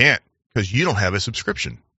you can't, because you don't have a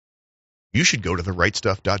subscription. You should go to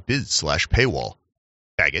therightstuff.biz/paywall.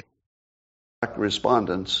 Tag it. Black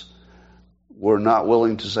respondents were not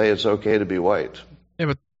willing to say it's okay to be white. Yeah,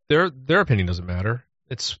 but their opinion doesn't matter.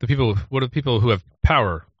 It's the people. What do people who have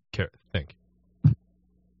power think?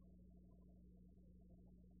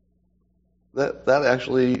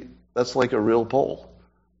 That's like a real poll.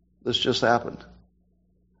 This just happened.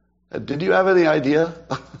 Did you have any idea?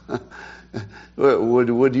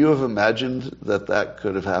 Would you have imagined that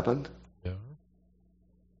could have happened?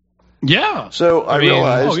 Yeah. So I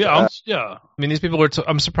realized. Oh yeah, yeah. I mean, these people were.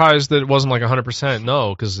 I'm surprised that it wasn't like 100%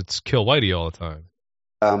 no, because it's kill whitey all the time.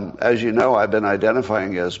 As you know, I've been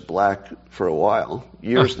identifying as black for a while,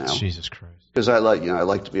 years now. Jesus Christ. Because I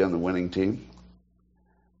like to be on the winning team,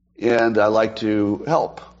 and I like to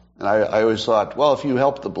help. And I always thought, well, if you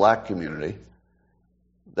help the black community,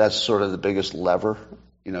 that's sort of the biggest lever.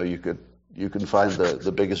 You can find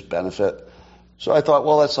the biggest benefit. So I thought,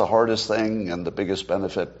 well, that's the hardest thing and the biggest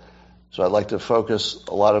benefit. So I'd like to focus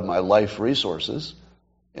a lot of my life resources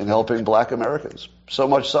in helping black Americans. So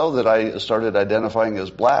much so that I started identifying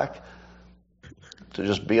as black to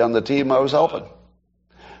just be on the team I was helping.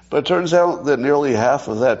 But it turns out that nearly half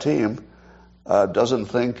of that team doesn't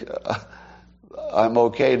think I'm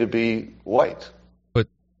okay to be white. But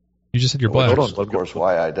you just said you're black. Which is, of course,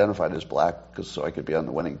 why I identified as black, so I could be on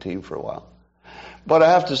the winning team for a while. But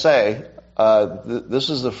I have to say, this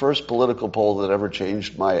is the first political poll that ever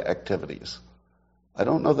changed my activities. I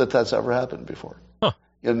don't know that that's ever happened before. Huh.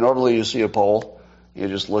 Normally you see a poll, you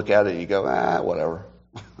just look at it and you go, whatever.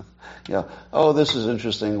 Oh, this is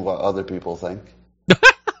interesting what other people think.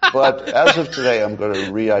 But as of today, I'm going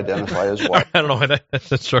to re-identify as white. I don't know why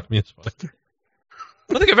that struck me as funny.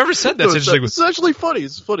 I don't think I've ever said that. It's actually funny.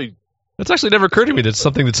 It's funny. It's actually never occurred to me that it's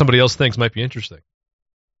something that somebody else thinks might be interesting.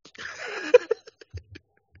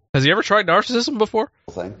 Has he ever tried narcissism before?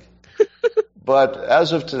 But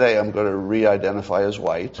as of today, I'm going to re-identify as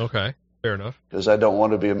white. Okay, fair enough. Because I don't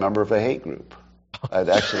want to be a member of a hate group. I'd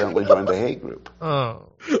accidentally joined a hate group. Oh.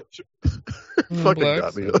 Fucking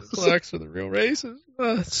got me. Blacks are the real races.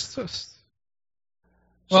 It's just...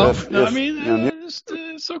 Well,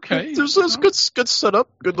 it's okay. It's good setup.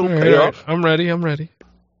 Good little payoff. I'm ready.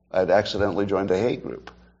 I'd accidentally joined a hate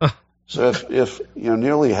group. So if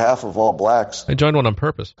nearly half of all blacks... I joined one on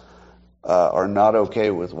purpose. Are not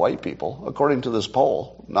okay with white people, according to this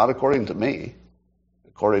poll, not according to me,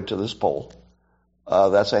 according to this poll,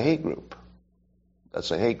 that's a hate group.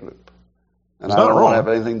 That's a hate group. And I don't want to have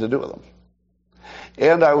anything to do with them.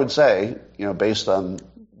 And I would say, based on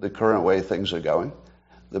the current way things are going,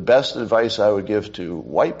 the best advice I would give to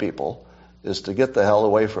white people is to get the hell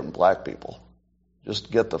away from black people. Just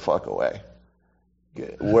get the fuck away.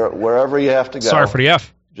 Wherever you have to go. Sorry for the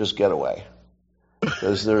F. Just get away.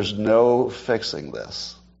 Because there's no fixing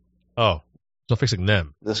this. Oh, no fixing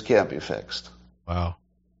them. This can't be fixed. Wow.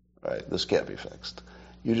 Right, this can't be fixed.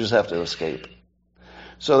 You just have to escape.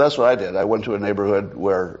 So that's what I did. I went to a neighborhood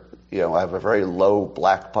where, I have a very low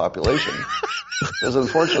black population. Because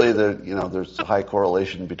unfortunately, there's a high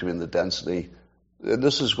correlation between the density. And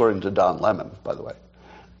this is according to Don Lemon, by the way.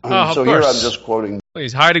 So here I'm just quoting. Well,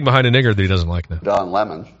 he's hiding behind a nigger that he doesn't like now. Don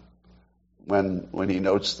Lemon, when he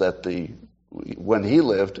notes that when he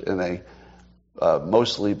lived in a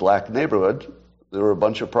mostly black neighborhood, there were a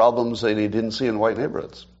bunch of problems that he didn't see in white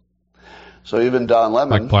neighborhoods. So even Don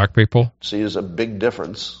Lemon, like black people, sees a big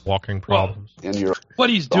difference. Walking problems. In your what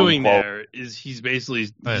he's doing there is he's basically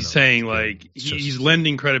saying he's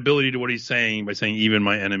lending credibility to what he's saying by saying even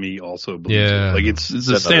my enemy also believes it. Like it's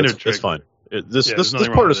a standard trick. It's fine. This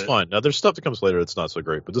part is fine. Now there's stuff that comes later that's not so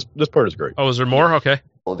great, but this part is great. Oh, is there more? Okay.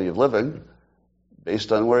 Quality of living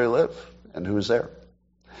based on where you live and who's there.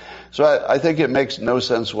 So I think it makes no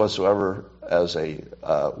sense whatsoever as a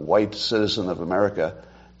white citizen of America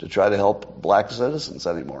to try to help black citizens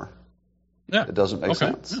anymore. Yeah. It doesn't make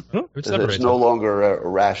sense. Yeah. It's no longer a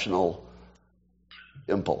rational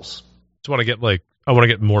impulse. I want to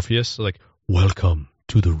get Morpheus, like, welcome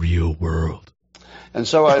to the real world. And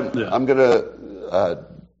so I'm gonna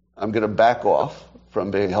back off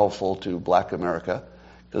from being helpful to Black America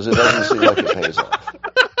because it doesn't seem like it pays off.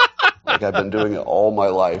 Like I've been doing it all my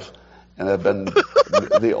life, and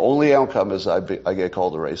the only outcome is I get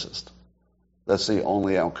called a racist. That's the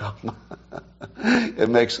only outcome. It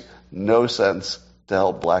makes no sense to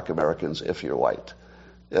help Black Americans if you're white.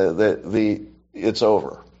 It's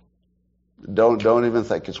over. Don't even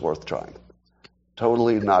think it's worth trying.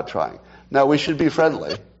 Totally not trying. Now we should be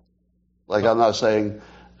friendly. Like I'm not saying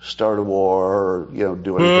start a war or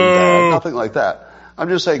do anything bad. Nothing like that. I'm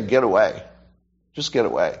just saying get away. Just get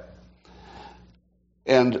away.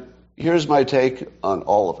 And here's my take on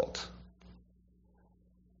all of it.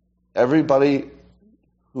 Everybody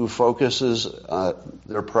who focuses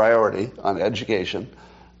their priority on education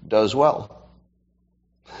does well.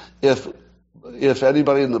 If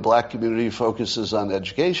anybody in the Black community focuses on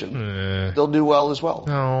education, they'll do well as well.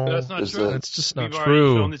 No, that's not true. That's just not We've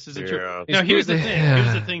true. Shown this isn't true. Now here's the thing.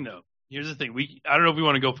 Here's the thing, though. Here's the thing. I don't know if we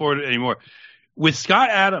want to go forward anymore with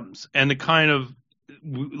Scott Adams and the kind of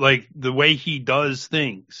like the way he does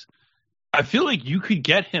things. I feel like you could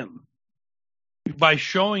get him by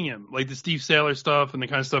showing him like the Steve Saylor stuff and the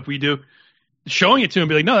kind of stuff we do, showing it to him,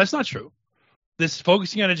 be like, no, that's not true. This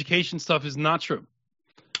focusing on education stuff is not true.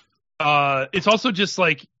 It's also just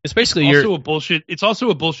like it's basically also a bullshit. It's also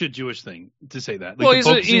a bullshit Jewish thing to say that. Like well,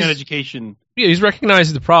 focusing on education. Yeah, he's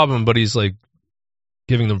recognizing the problem, but he's like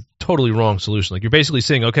giving the totally wrong solution. Like you're basically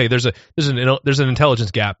saying, okay, there's an intelligence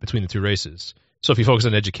gap between the two races. So if you focus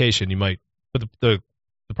on education, you might. But the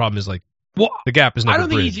problem is like the gap is never I don't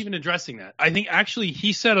think bridged. he's even addressing that. I think actually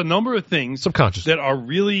he said a number of things subconsciously that are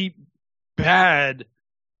really bad,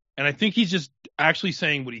 and I think he's just actually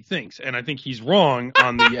saying what he thinks, and I think he's wrong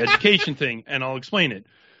on the education thing, and I'll explain it.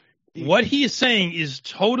 What he is saying is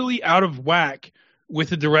totally out of whack with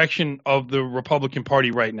the direction of the Republican Party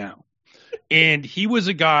right now. And he was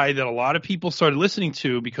a guy that a lot of people started listening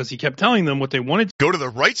to because he kept telling them what they wanted to. Go to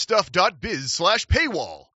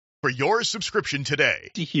therightstuff.biz/paywall for your subscription today.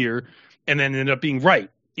 To hear, and then ended up being right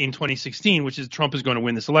in 2016, which is Trump is going to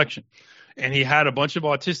win this election. And he had a bunch of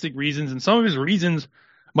autistic reasons, and some of his reasons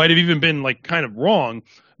might have even been like kind of wrong,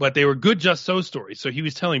 but they were good just so stories. So he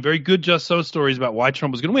was telling very good just so stories about why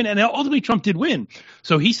Trump was going to win, and ultimately Trump did win.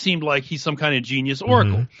 So he seemed like he's some kind of genius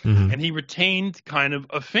oracle, and he retained kind of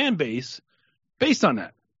a fan base based on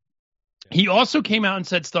that. He also came out and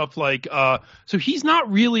said stuff like, so he's not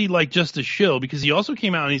really like just a shill, because he also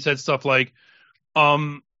came out and he said stuff like,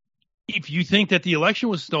 if you think that the election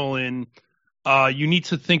was stolen, you need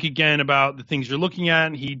to think again about the things you're looking at.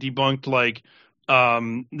 And he debunked like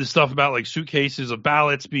the stuff about like suitcases of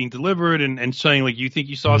ballots being delivered and saying like you think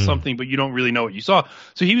you saw something, but you don't really know what you saw.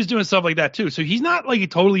 So he was doing stuff like that too. So he's not like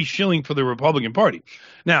totally shilling for the Republican Party.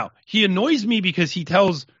 Now, he annoys me because he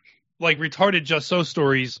tells like retarded just so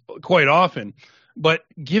stories quite often. But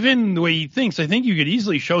given the way he thinks, I think you could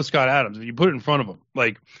easily show Scott Adams if you put it in front of him.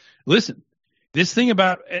 Like, listen, this thing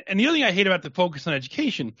about, and the other thing I hate about the focus on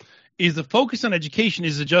education is the focus on education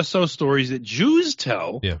is the just so stories that Jews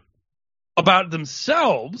tell about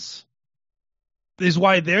themselves is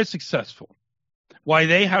why they're successful, why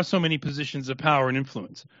they have so many positions of power and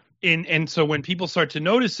influence. And so when people start to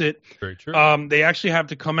notice it, very true. They actually have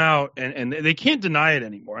to come out and they can't deny it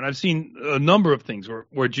anymore. And I've seen a number of things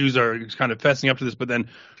where Jews are kind of fessing up to this, but then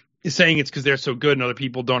saying it's because they're so good and other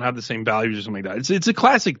people don't have the same values or something like that. It's a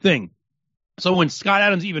classic thing. So when Scott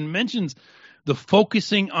Adams even mentions the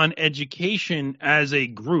focusing on education as a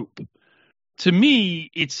group, to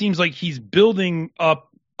me, it seems like he's building up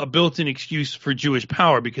a built-in excuse for Jewish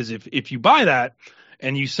power, because if you buy that,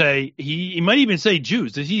 and you say, he might even say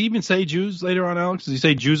Jews. Does he even say Jews later on, Alex? Does he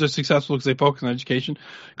say Jews are successful because they focus on education?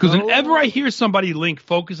 Because whenever I hear somebody link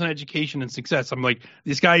focus on education and success, I'm like,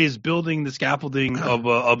 this guy is building the scaffolding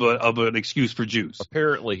of an excuse for Jews.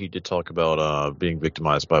 Apparently he did talk about being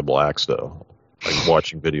victimized by blacks, though. Like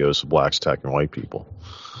watching videos of blacks attacking white people.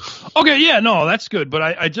 Okay, yeah, no, that's good. But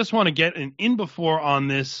I just want to get an in before on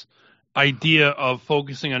this idea of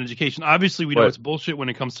focusing on education. Obviously, we know it's bullshit when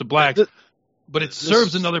it comes to blacks. But it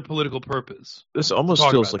serves another political purpose. This almost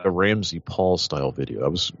feels like a Ramsey Paul style video. I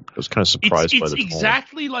was kind of surprised by the tone. It's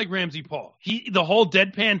exactly like Ramsey Paul. The whole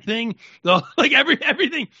deadpan thing, like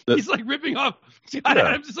everything. He's like ripping off Scott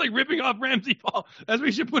Adams. Is like ripping off Ramsey Paul. As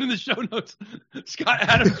we should put in the show notes. Scott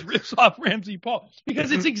Adams rips off Ramsey Paul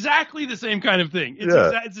because it's exactly the same kind of thing.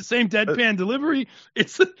 It's the same deadpan delivery.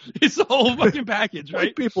 It's the whole fucking package, right?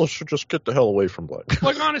 White people should just get the hell away from blacks.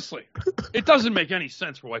 Like honestly, it doesn't make any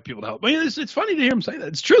sense for white people to help. I mean, it's funny to hear him say that.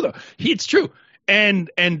 It's true though. It's true. And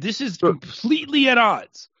this is completely at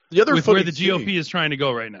odds with where the GOP is trying to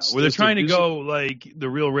go right now. Where they're trying to go like the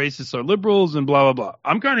real racists are liberals and blah, blah, blah.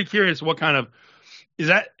 I'm kind of curious what kind of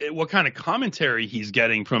commentary he's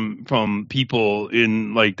getting from people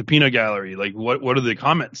in like the peanut gallery. Like what are the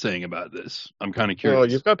comments saying about this? I'm kind of curious.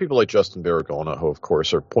 Well, you've got people like Justin Baragona who, of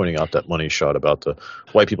course, are pointing out that money shot about the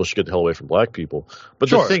white people should get the hell away from black people. But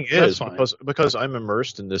the thing is, because I'm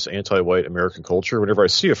immersed in this anti-white American culture, whenever I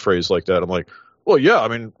see a phrase like that, I'm like, well, yeah, I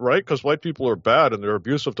mean, right? Because white people are bad and they're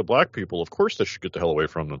abusive to black people. Of course they should get the hell away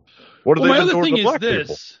from them. What are they doing to black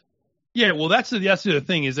people? Yeah, well, that's the other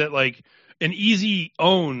thing is that, like, an easy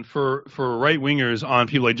own for right-wingers on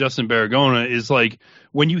people like Justin Baragona is, like,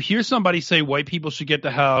 when you hear somebody say white people should get the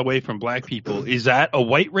hell away from black people, is that a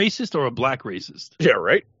white racist or a black racist? Yeah,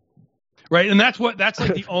 right. Right, and that's like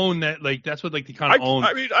the own that, like, that's what, like, the kind of own.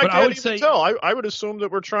 I mean, I would even tell. I would assume that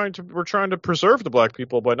we're trying to preserve the black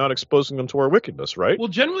people by not exposing them to our wickedness, right? Well,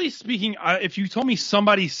 generally speaking, if you told me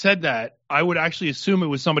somebody said that, I would actually assume it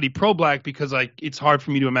was somebody pro-black because, like, it's hard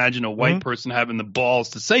for me to imagine a white person having the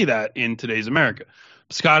balls to say that in today's America.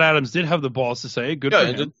 Scott Adams did have the balls to say it. Good for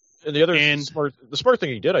him. And the smart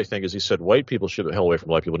thing he did, I think, is he said white people should get the hell away from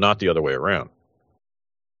black people, not the other way around.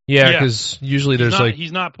 Yeah, because usually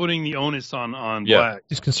he's not putting the onus on black.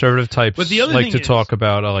 These conservative types like to talk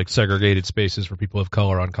about like segregated spaces for people of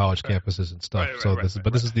color on college campuses and stuff.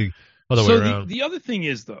 This is the other way around. The other thing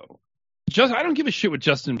is, though, I don't give a shit what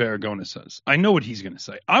Justin Baragona says. I know what he's going to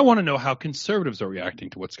say. I want to know how conservatives are reacting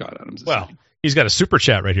to what Scott Adams is saying. He's got a super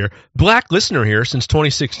chat right here. Black listener here since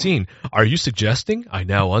 2016. Are you suggesting I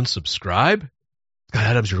now unsubscribe? Scott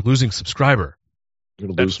Adams, you're losing subscriber.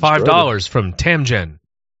 That's $5 from Tamgen.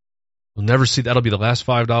 You'll never see. That'll be the last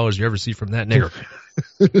 $5 you ever see from that nigger.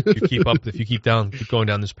 If you keep going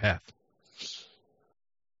down this path.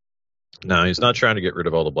 No, he's not trying to get rid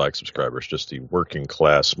of all the black subscribers, just the working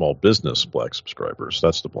class small business black subscribers.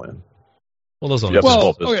 That's the plan. Well, those are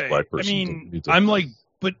okay. I mean, I'm like,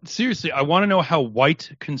 but seriously, I want to know how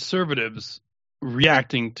white conservatives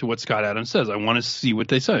reacting to what Scott Adams says. I want to see what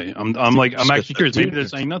they say. I'm actually curious. Maybe they're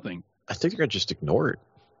saying nothing. I think they're going to just ignore it.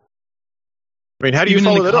 I mean, how do you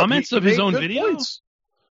follow that up? In the comments of his own video? Points.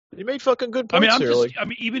 He made fucking good points here. I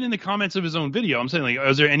mean, even in the comments of his own video, I'm saying, like,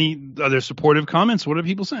 are there supportive comments? What are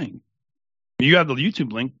people saying? You have the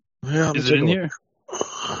YouTube link. Yeah, is it in here?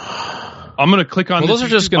 I'm going to click on this. Those are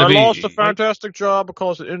just going to be... I lost a fantastic job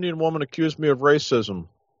because an Indian woman accused me of racism.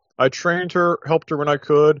 I trained her, helped her when I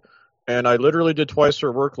could, and I literally did twice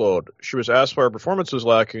her workload. She was asked why her performance was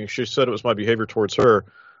lacking. She said it was my behavior towards her.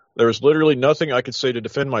 There was literally nothing I could say to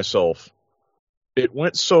defend myself. It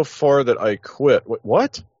went so far that I quit.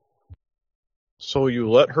 What? So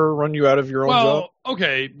you let her run you out of your own job? Well,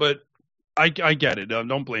 okay, but I get it.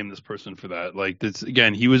 Don't blame this person for that. Like, this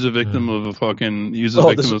again, he was a victim of of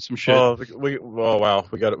some shit. Wow,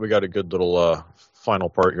 we got a good little final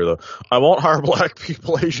part here though. I won't hire black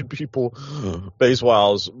people, Asian people,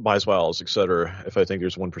 bisexuals, etc. If I think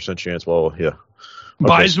there's 1% chance. Well, yeah.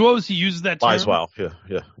 Okay. Bisexuals, he uses that term. Bisexual,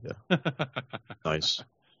 yeah. Nice.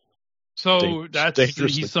 So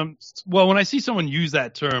he's some. Well, when I see someone use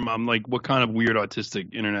that term, I'm like, what kind of weird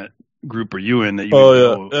autistic internet group are you in? That you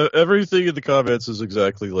know? Everything in the comments is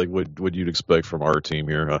exactly like what you'd expect from our team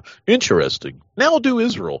here. Interesting. Now do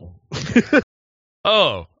Israel.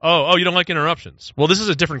 Oh! You don't like interruptions? Well, this is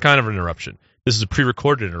a different kind of interruption. This is a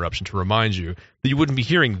pre-recorded interruption to remind you that you wouldn't be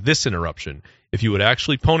hearing this interruption if you would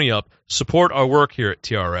actually pony up, support our work here at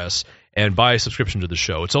TRS, and buy a subscription to the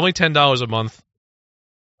show. It's only $10 a month.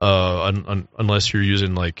 Unless you're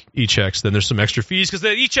using like e-checks, then there's some extra fees because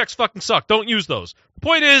the e-checks fucking suck. Don't use those. The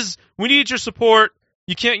point is, we need your support.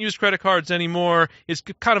 You can't use credit cards anymore. It's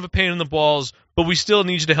kind of a pain in the balls, but we still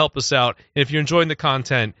need you to help us out. And if you're enjoying the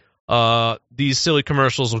content, these silly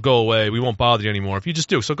commercials will go away. We won't bother you anymore if you just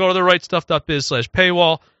do. So go to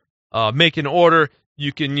therightstuff.biz/paywall, make an order.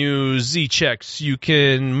 You can use e-checks. You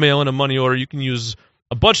can mail in a money order. You can use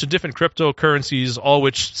a bunch of different cryptocurrencies, all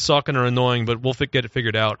which suck and are annoying, but we'll get it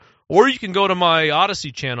figured out. Or you can go to my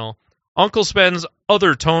Odyssey channel, Uncle Spen's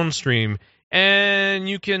Other Tone Stream, and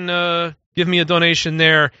you can give me a donation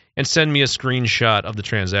there and send me a screenshot of the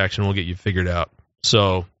transaction. We'll get you figured out.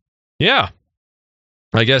 So, yeah.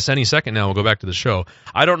 I guess any second now we'll go back to the show.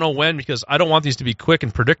 I don't know when because I don't want these to be quick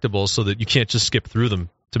and predictable so that you can't just skip through them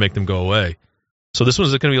to make them go away. So this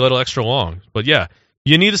one's going to be a little extra long. But, yeah,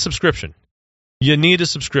 you need a subscription. You need a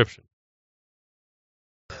subscription.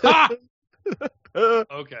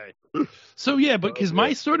 Okay. So, yeah, but because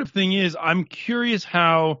my sort of thing is I'm curious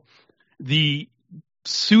how the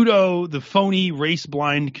phony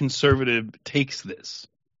race-blind conservative takes this.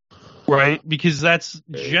 Right? Because that's,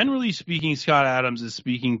 generally speaking, Scott Adams is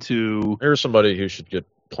speaking to... Here's somebody who should get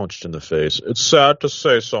punched in the face. It's sad to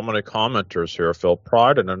say so many commenters here feel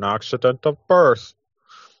pride in an accident of birth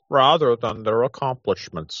rather than their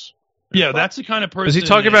accomplishments. Yeah, that's the kind of person... Is he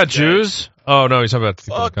talking about Jews? Oh, no, he's talking about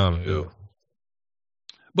the comment.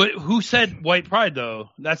 But who said white pride, though?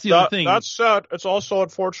 That's the other thing. That said, it's also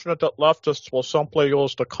unfortunate that leftists will simply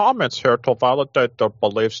use the comments here to validate their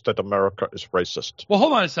beliefs that America is racist. Well,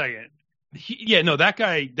 hold on a second. That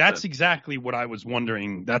guy, that's exactly what I was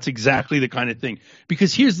wondering. That's exactly the kind of thing.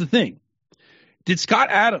 Because here's the thing. Did Scott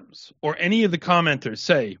Adams or any of the commenters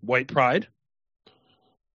say white pride?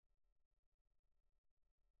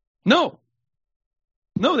 No.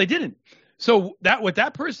 No, they didn't. So what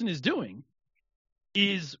that person is doing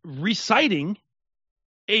is reciting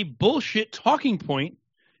a bullshit talking point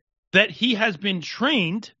that he has been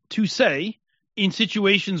trained to say in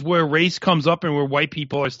situations where race comes up and where white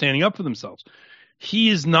people are standing up for themselves. He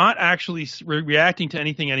is not actually reacting to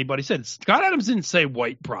anything anybody said. Scott Adams didn't say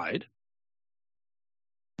white pride.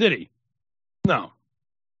 Did he? No.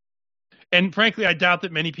 And frankly, I doubt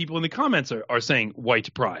that many people in the comments are saying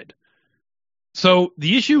white pride. So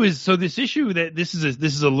the issue is, this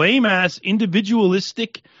is a lame ass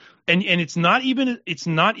individualistic, and it's not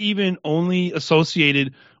even only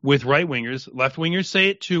associated with right wingers. Left wingers say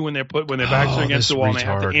it too when their backs are against the wall and they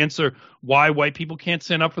have to answer why white people can't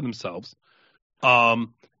stand up for themselves. And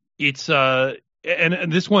this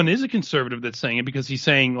one is a conservative that's saying it because he's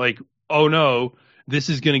saying like, oh no, this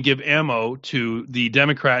is going to give ammo to the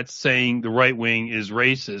Democrats saying the right wing is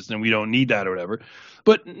racist and we don't need that or whatever.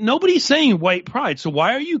 But nobody's saying white pride. So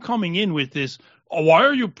why are you coming in with this? Oh, why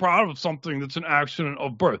are you proud of something that's an accident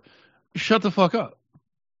of birth? Shut the fuck up.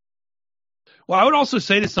 Well, I would also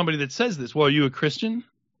say to somebody that says this, well, are you a Christian?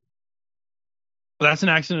 Well, that's an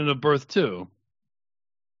accident of birth too.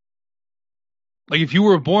 Like if you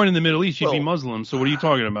were born in the Middle East, you'd be Muslim. So what are you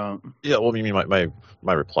talking about? Yeah, well, I mean,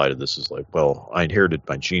 my reply to this is like, well, I inherited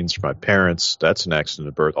my genes from my parents. That's an accident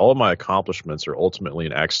of birth. All of my accomplishments are ultimately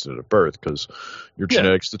an accident of birth because your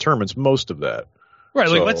genetics determines most of that. Right.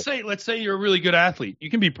 So, like let's say you're a really good athlete. You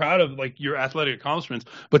can be proud of like your athletic accomplishments,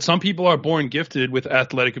 but some people are born gifted with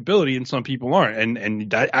athletic ability and some people aren't. And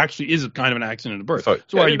that actually is kind of an accident of birth. So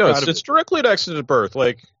why are you proud of it? It's directly an accident of birth.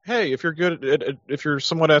 Like, hey, if you're good if you're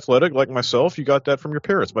somewhat athletic like myself, you got that from your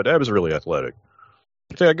parents. My dad was really athletic.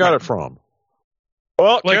 I think I got it from.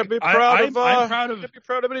 Well, like, can't be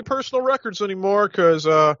proud of any personal records anymore because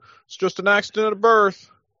it's just an accident of birth.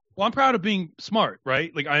 Well, I'm proud of being smart,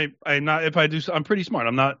 right? Like I'm not. If I do, I'm pretty smart.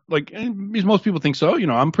 I'm not like most people think so.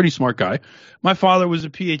 I'm a pretty smart guy. My father was a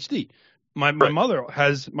PhD. My mother also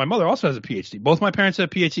has a PhD. Both my parents have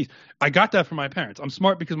PhDs. I got that from my parents. I'm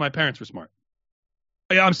smart because my parents were smart.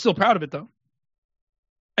 I'm still proud of it though.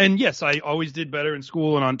 And yes, I always did better in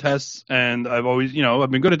school and on tests, and I've always,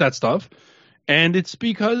 I've been good at that stuff. And it's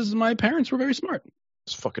because my parents were very smart.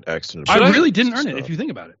 It's fucking accident. I really didn't earn it, if you think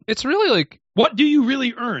about it. It's really like... What do you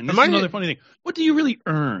really earn? This is another funny thing. What do you really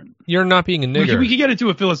earn? You're not being a nigger. We could get into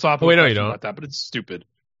a philosophical question about that, but it's stupid.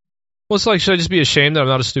 Well, it's like, should I just be ashamed that I'm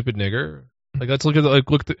not a stupid nigger? Like, let's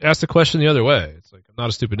ask the question the other way. It's like, I'm not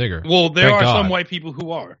a stupid nigger. Well, there are some white people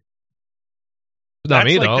who are. Not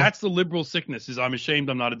me, though. That's the liberal sickness, is I'm ashamed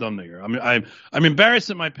I'm not a dumb nigger. I'm embarrassed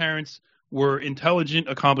that my parents were intelligent,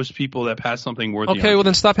 accomplished people that passed something worthy. Okay, well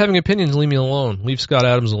then stop having opinions and leave me alone. Leave Scott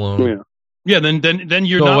Adams alone. Yeah, then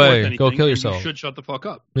you're not worth anything. Go kill yourself. You should shut the fuck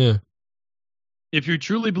up. Yeah. If you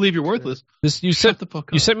truly believe you're worthless, shut the fuck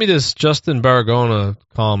up. You sent me this Justin Baragona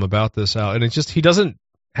column about this out, and he doesn't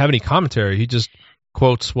have any commentary. He just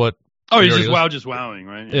quotes what. Oh, he's just wowing,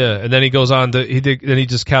 right? Yeah, and then he goes on to he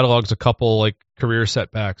just catalogs a couple like career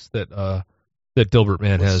setbacks that Dilbert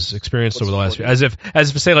man has experienced over the last year, as if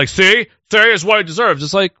to say like, see is what he deserves.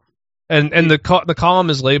 It's like, and the column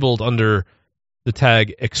is labeled under the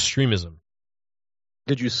tag extremism.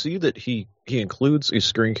 Did you see that he includes a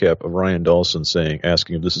screen cap of Ryan Dawson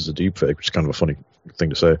asking if this is a deepfake, which is kind of a funny thing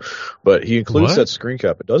to say, but he includes that screen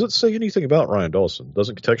cap. It doesn't say anything about Ryan Dawson. It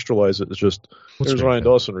doesn't contextualize it. It's just there's Ryan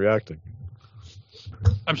Dawson reacting.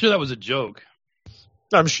 I'm sure that was a joke.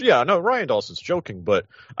 Ryan Dawson's joking, but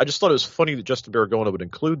I just thought it was funny that Justin Baragona would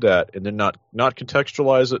include that and then not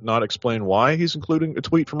contextualize it, not explain why he's including a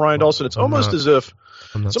tweet from Ryan Dawson. It's almost as if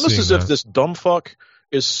this dumb fuck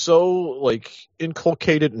is so like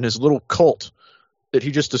inculcated in his little cult that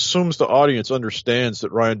he just assumes the audience understands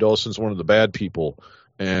that Ryan Dawson's one of the bad people,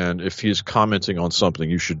 and if he's commenting on something,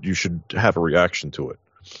 you should have a reaction to it.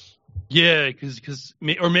 Yeah, because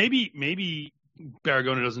maybe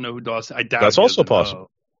Baragona doesn't know who Dawson. I doubt that's also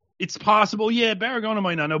possible. It's possible. Yeah, Baragona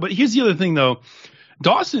might not know. But here's the other thing, though.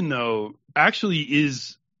 Dawson, though, actually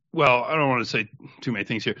is, well, I don't want to say too many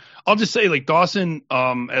things here. I'll just say, like, Dawson,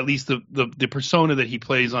 at least the persona that he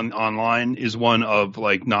plays online is one of,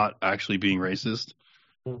 like, not actually being racist.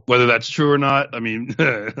 Whether that's true or not, I mean,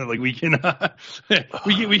 like, we can,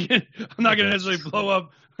 we can, I'm not going to necessarily blow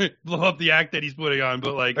up the act that he's putting on,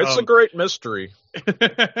 but, like, it's a great mystery.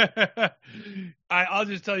 I'll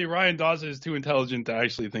just tell you, Ryan Dawson is too intelligent to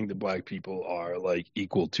actually think that black people are, like,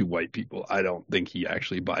 equal to white people. I don't think he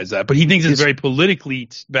actually buys that, but he thinks it's very politically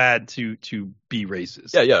bad to be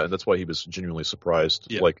racist. Yeah, that's why he was genuinely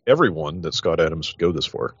surprised, like everyone, that Scott Adams would go this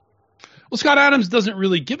far. Well, Scott Adams doesn't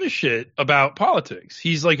really give a shit about politics.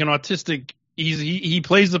 He's like an autistic. He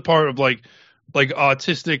plays the part of like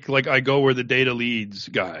autistic, like, I go where the data leads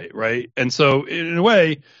guy, right? And so in a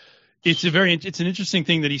way, it's an interesting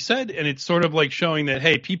thing that he said, and it's sort of like showing that,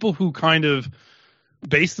 hey, people who kind of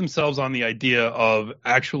base themselves on the idea of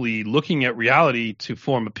actually looking at reality to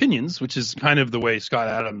form opinions, which is kind of the way Scott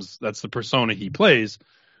Adams, that's the persona he plays.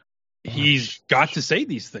 He's got to say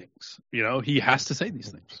these things. You know, he has to say these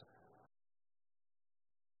things.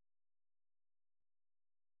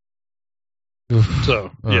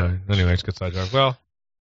 So, yeah. Anyways, good sidetrack. Well,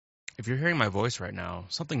 if you're hearing my voice right now,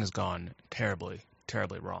 something has gone terribly,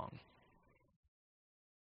 terribly wrong.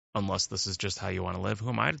 Unless this is just how you want to live, who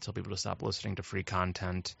am I to tell people to stop listening to free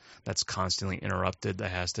content that's constantly interrupted,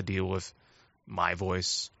 that has to deal with my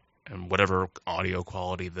voice and whatever audio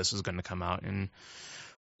quality this is going to come out in?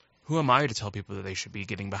 Who am I to tell people that they should be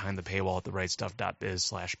getting behind the paywall at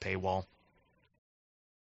therightstuff.biz/paywall?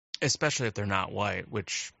 Especially if they're not white,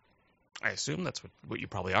 which I assume that's what you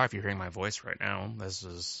probably are if you're hearing my voice right now. That's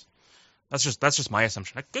just my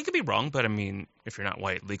assumption. I could be wrong, but I mean, if you're not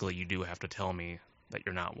white, legally you do have to tell me that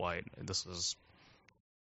you're not white.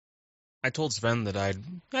 I told Sven that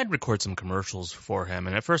I'd record some commercials for him,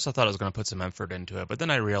 and at first I thought I was going to put some effort into it, but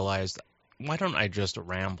then I realized, why don't I just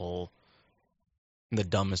ramble in the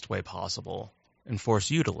dumbest way possible and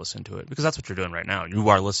force you to listen to it? Because that's what you're doing right now. You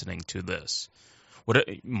are listening to this.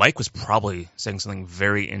 Mike was probably saying something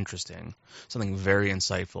very interesting, something very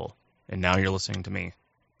insightful, and now you're listening to me.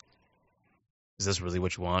 Is this really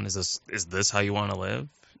what you want? Is this how you want to live?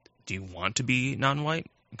 Do you want to be non-white?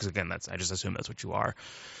 Because again, I just assume that's what you are.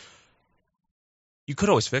 You could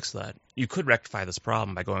always fix that. You could rectify this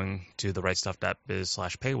problem by going to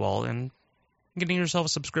therightstuff.biz/paywall and getting yourself a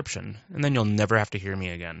subscription, and then you'll never have to hear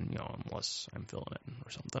me again, unless I'm filling it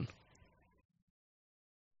or something.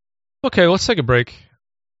 Okay, let's take a break.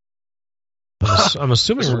 I'm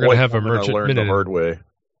assuming we're going to have a merchant minute. I learned the hard way.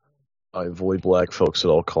 I avoid black folks at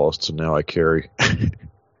all costs, and now I carry.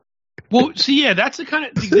 Well, see, yeah, that's the kind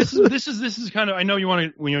of this is kind of. I know you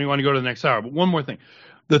want to go to the next hour, but one more thing.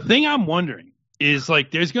 The thing I'm wondering is, like,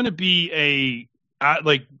 there's going to be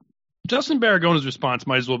like Justin Baragona's response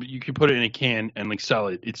might as well be, you could put it in a can and, like, sell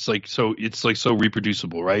it. It's so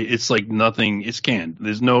reproducible, right? It's like nothing. It's canned.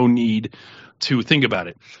 There's no need to think about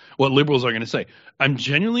it. What liberals are going to say. I'm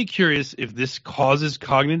genuinely curious if this causes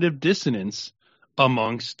cognitive dissonance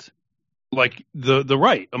amongst, like, the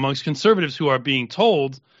right, amongst conservatives who are being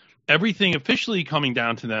told everything officially coming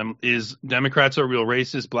down to them is Democrats are real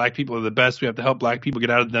racist. Black people are the best. We have to help black people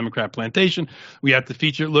get out of the Democrat plantation. We have to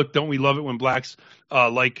feature, look, don't we love it when blacks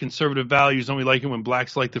like conservative values? Don't we like it when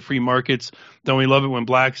blacks like the free markets? Don't we love it when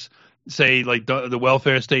blacks say, like, the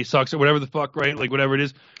welfare state sucks or whatever the fuck, right? Like, whatever it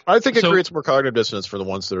is. I think it creates more cognitive dissonance for the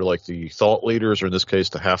ones that are, like, the thought leaders, or in this case,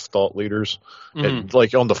 the half thought leaders. Mm-hmm. And,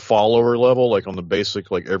 like, on the follower level, like on the basic,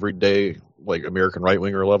 like, everyday, like, American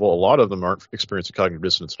right-winger level, a lot of them aren't experiencing cognitive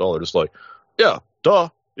dissonance at all. They're just like, yeah, duh,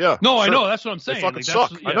 yeah. No, sure. I know. That's what I'm saying. They fucking like,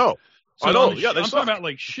 suck. Yeah. I know. So I know. Yeah, they I'm suck. talking about,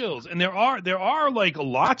 like, shills, and there are like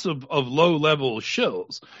lots of low level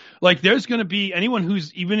shills. Like, there's going to be anyone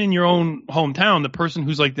who's even in your own hometown, the person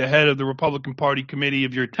who's like the head of the Republican Party committee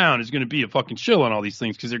of your town is going to be a fucking shill on all these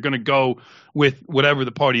things because they're going to go with whatever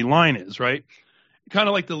the party line is, right? Kind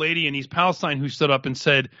of like the lady in East Palestine who stood up and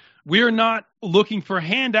said, "We're not looking for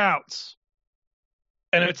handouts,"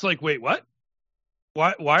 and it's like, wait, what?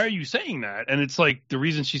 Why are you saying that? And it's like the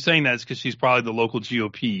reason she's saying that is because she's probably the local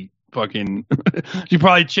GOP. She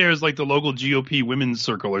probably chairs, like, the local GOP women's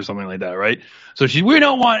circle or something like that, right? So we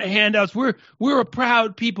don't want handouts. We're a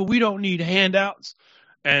proud people. We don't need handouts.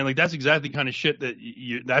 And, like, that's exactly the kind of shit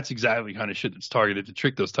that's targeted to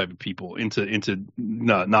trick those type of people into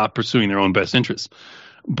not pursuing their own best interests.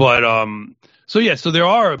 But so there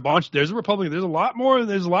are a bunch. There's a Republican. There's a lot more.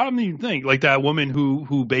 There's a lot of them you think. Like that woman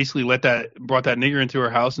who basically brought that nigger into her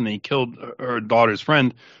house and they killed her daughter's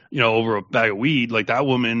friend, over a bag of weed. Like, that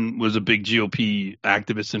woman was a big GOP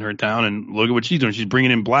activist in her town, and look at what she's doing. She's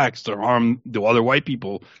bringing in blacks to harm the other white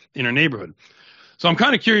people in her neighborhood. So I'm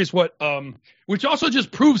kind of curious what, which also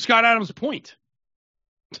just proves Scott Adams' point.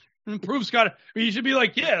 Proves Scott, he should be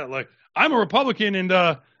like, yeah, like I'm a Republican, and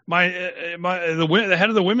the head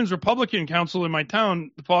of the Women's Republican Council in my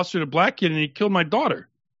town fostered a black kid, and he killed my daughter.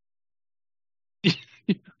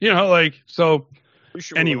 So.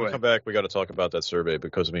 Anyway, when we come back, we got to talk about that survey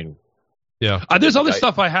because, I mean, yeah, there's other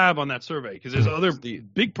stuff I have on that survey because there's other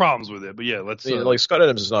big problems with it. But yeah, let's. Like Scott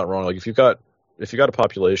Adams is not wrong. Like if you got a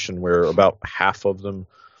population where about half of them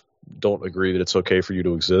don't agree that it's okay for you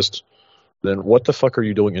to exist, then what the fuck are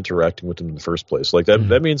you doing interacting with them in the first place? Like that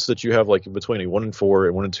that means that you have like between a 1 in 4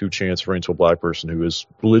 and 1 in 2 chance of running into a black person who is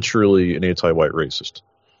literally an anti-white racist.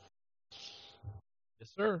 Yes,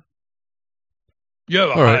 sir. You have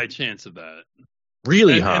a high chance of that.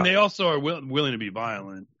 Really high. And they also are willing to be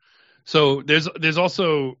violent. So there's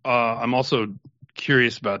also I'm also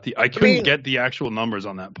curious about I couldn't get the actual numbers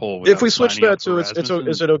on that poll. If we switch that to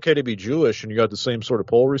is it okay to be Jewish, and you got the same sort of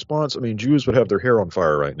poll response? I mean, Jews would have their hair on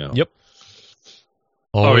fire right now. Yep.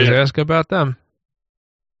 Always ask about them.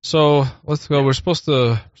 So let's go. We're supposed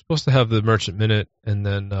to have the Merchant Minute, and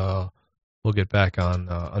then we'll get back on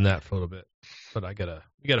that for a little bit. But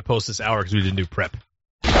we gotta post this hour because we didn't do prep.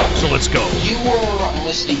 So let's go. You were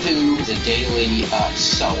listening to the Daily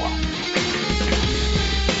SOA.